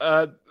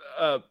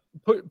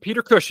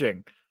Peter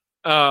Cushing.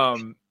 Got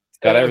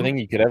everything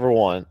you could ever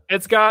want.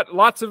 It's got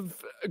lots of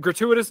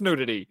gratuitous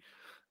nudity.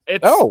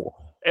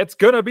 It's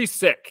gonna be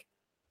sick.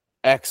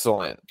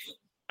 Excellent.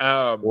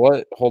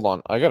 What? Hold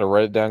on. I gotta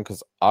write it down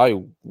because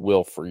I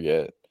will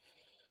forget.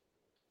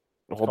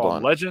 Hold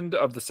on. Legend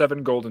of the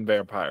Seven Golden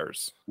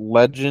Vampires.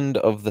 Legend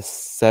of the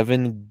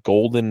Seven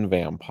Golden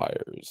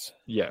Vampires.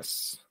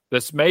 Yes.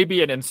 This may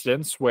be an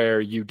instance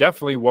where you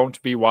definitely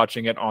won't be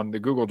watching it on the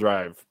Google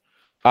Drive.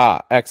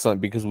 Ah,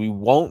 excellent, because we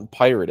won't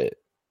pirate it.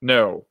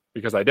 No,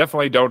 because I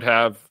definitely don't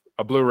have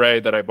a Blu-ray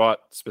that I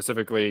bought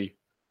specifically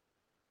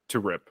to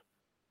rip.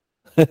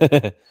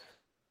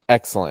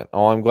 Excellent.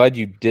 Oh, I'm glad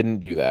you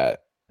didn't do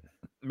that.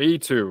 Me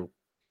too.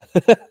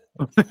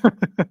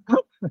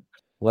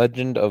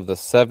 Legend of the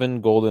Seven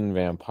Golden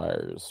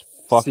Vampires.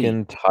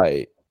 Fucking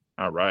tight.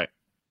 All right.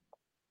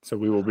 So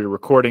we will be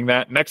recording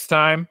that next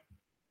time.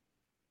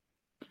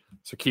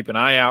 So keep an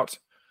eye out.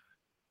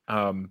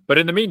 But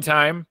in the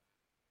meantime,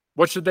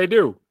 what should they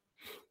do?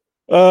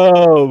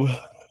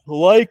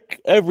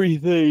 Like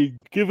everything.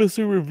 Give us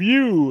a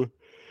review.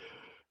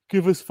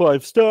 Give us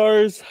 5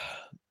 stars.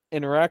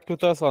 Interact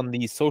with us on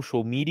the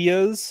social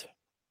medias.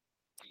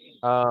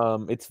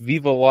 It's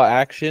Viva La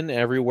Action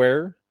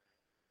everywhere.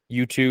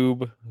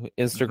 YouTube,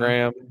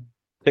 Instagram,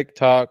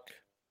 TikTok,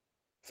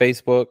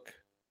 Facebook.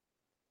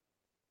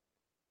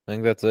 I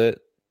think that's it.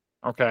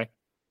 Okay.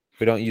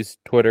 We don't use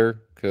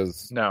Twitter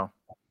because No.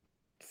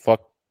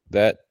 fuck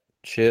that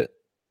shit.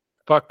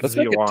 Fuck Let's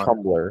make it Elon.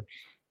 Tumblr.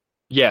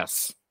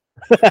 Yes.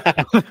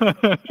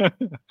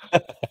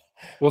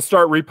 We'll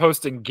start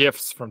reposting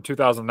GIFs from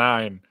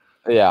 2009.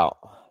 Yeah.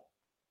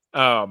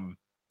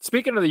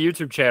 Speaking of the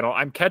YouTube channel,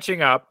 I'm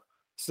catching up.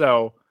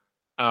 So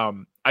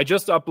I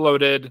just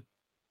uploaded,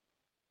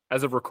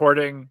 as of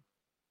recording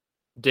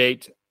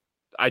date,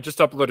 I just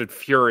uploaded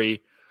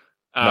Fury.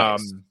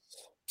 Nice.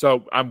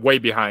 So I'm way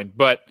behind,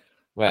 but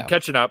Wow. I'm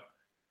catching up.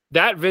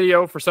 That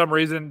video, for some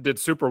reason, did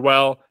super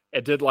well.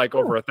 It did like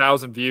over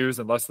 1,000 views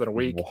in less than a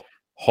week.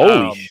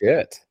 Holy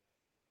shit.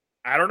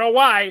 I don't know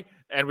why.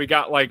 And we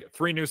got like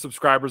 3 new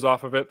subscribers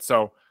off of it.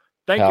 So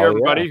thank Hell you,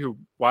 everybody yeah. who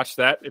watched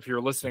that. If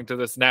you're listening to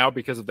this now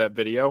because of that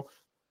video,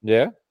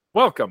 Yeah.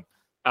 welcome.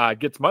 It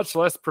gets much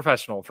less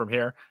professional from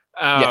here.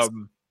 Yes.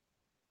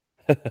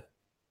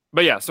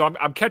 But yeah, so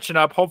I'm catching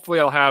up. Hopefully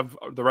I'll have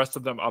the rest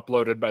of them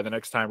uploaded by the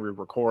next time we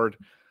record.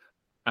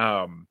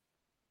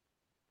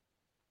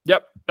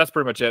 Yep, that's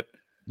pretty much it.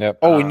 Yep.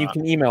 Oh, and you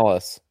can email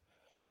us.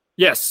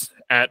 Yes,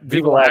 at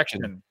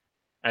VivaLaction.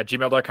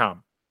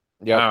 vivalaction@gmail.com.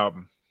 Yep.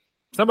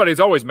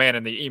 Somebody's always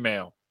manning the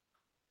email.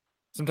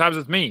 Sometimes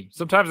it's me.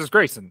 Sometimes it's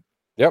Grayson.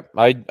 Yep.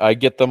 I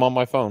get them on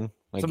my phone.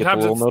 I get the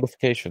Sometimes little it's-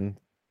 notification.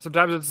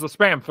 Sometimes it's the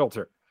spam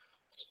filter.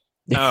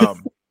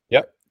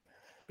 Yep.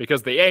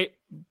 Because the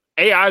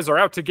AIs are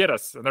out to get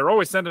us, and they're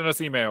always sending us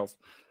emails.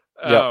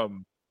 Yep.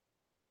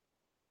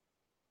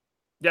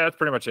 Yeah, that's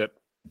pretty much it.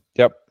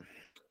 Yep.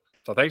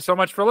 So thanks so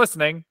much for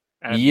listening.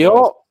 And Yep.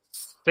 we'll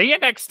see you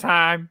next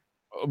time.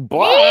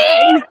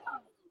 Bye.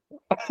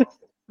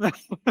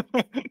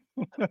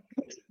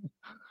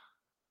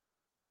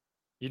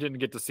 You didn't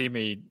get to see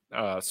me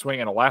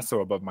swinging a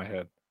lasso above my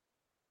head.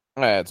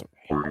 That's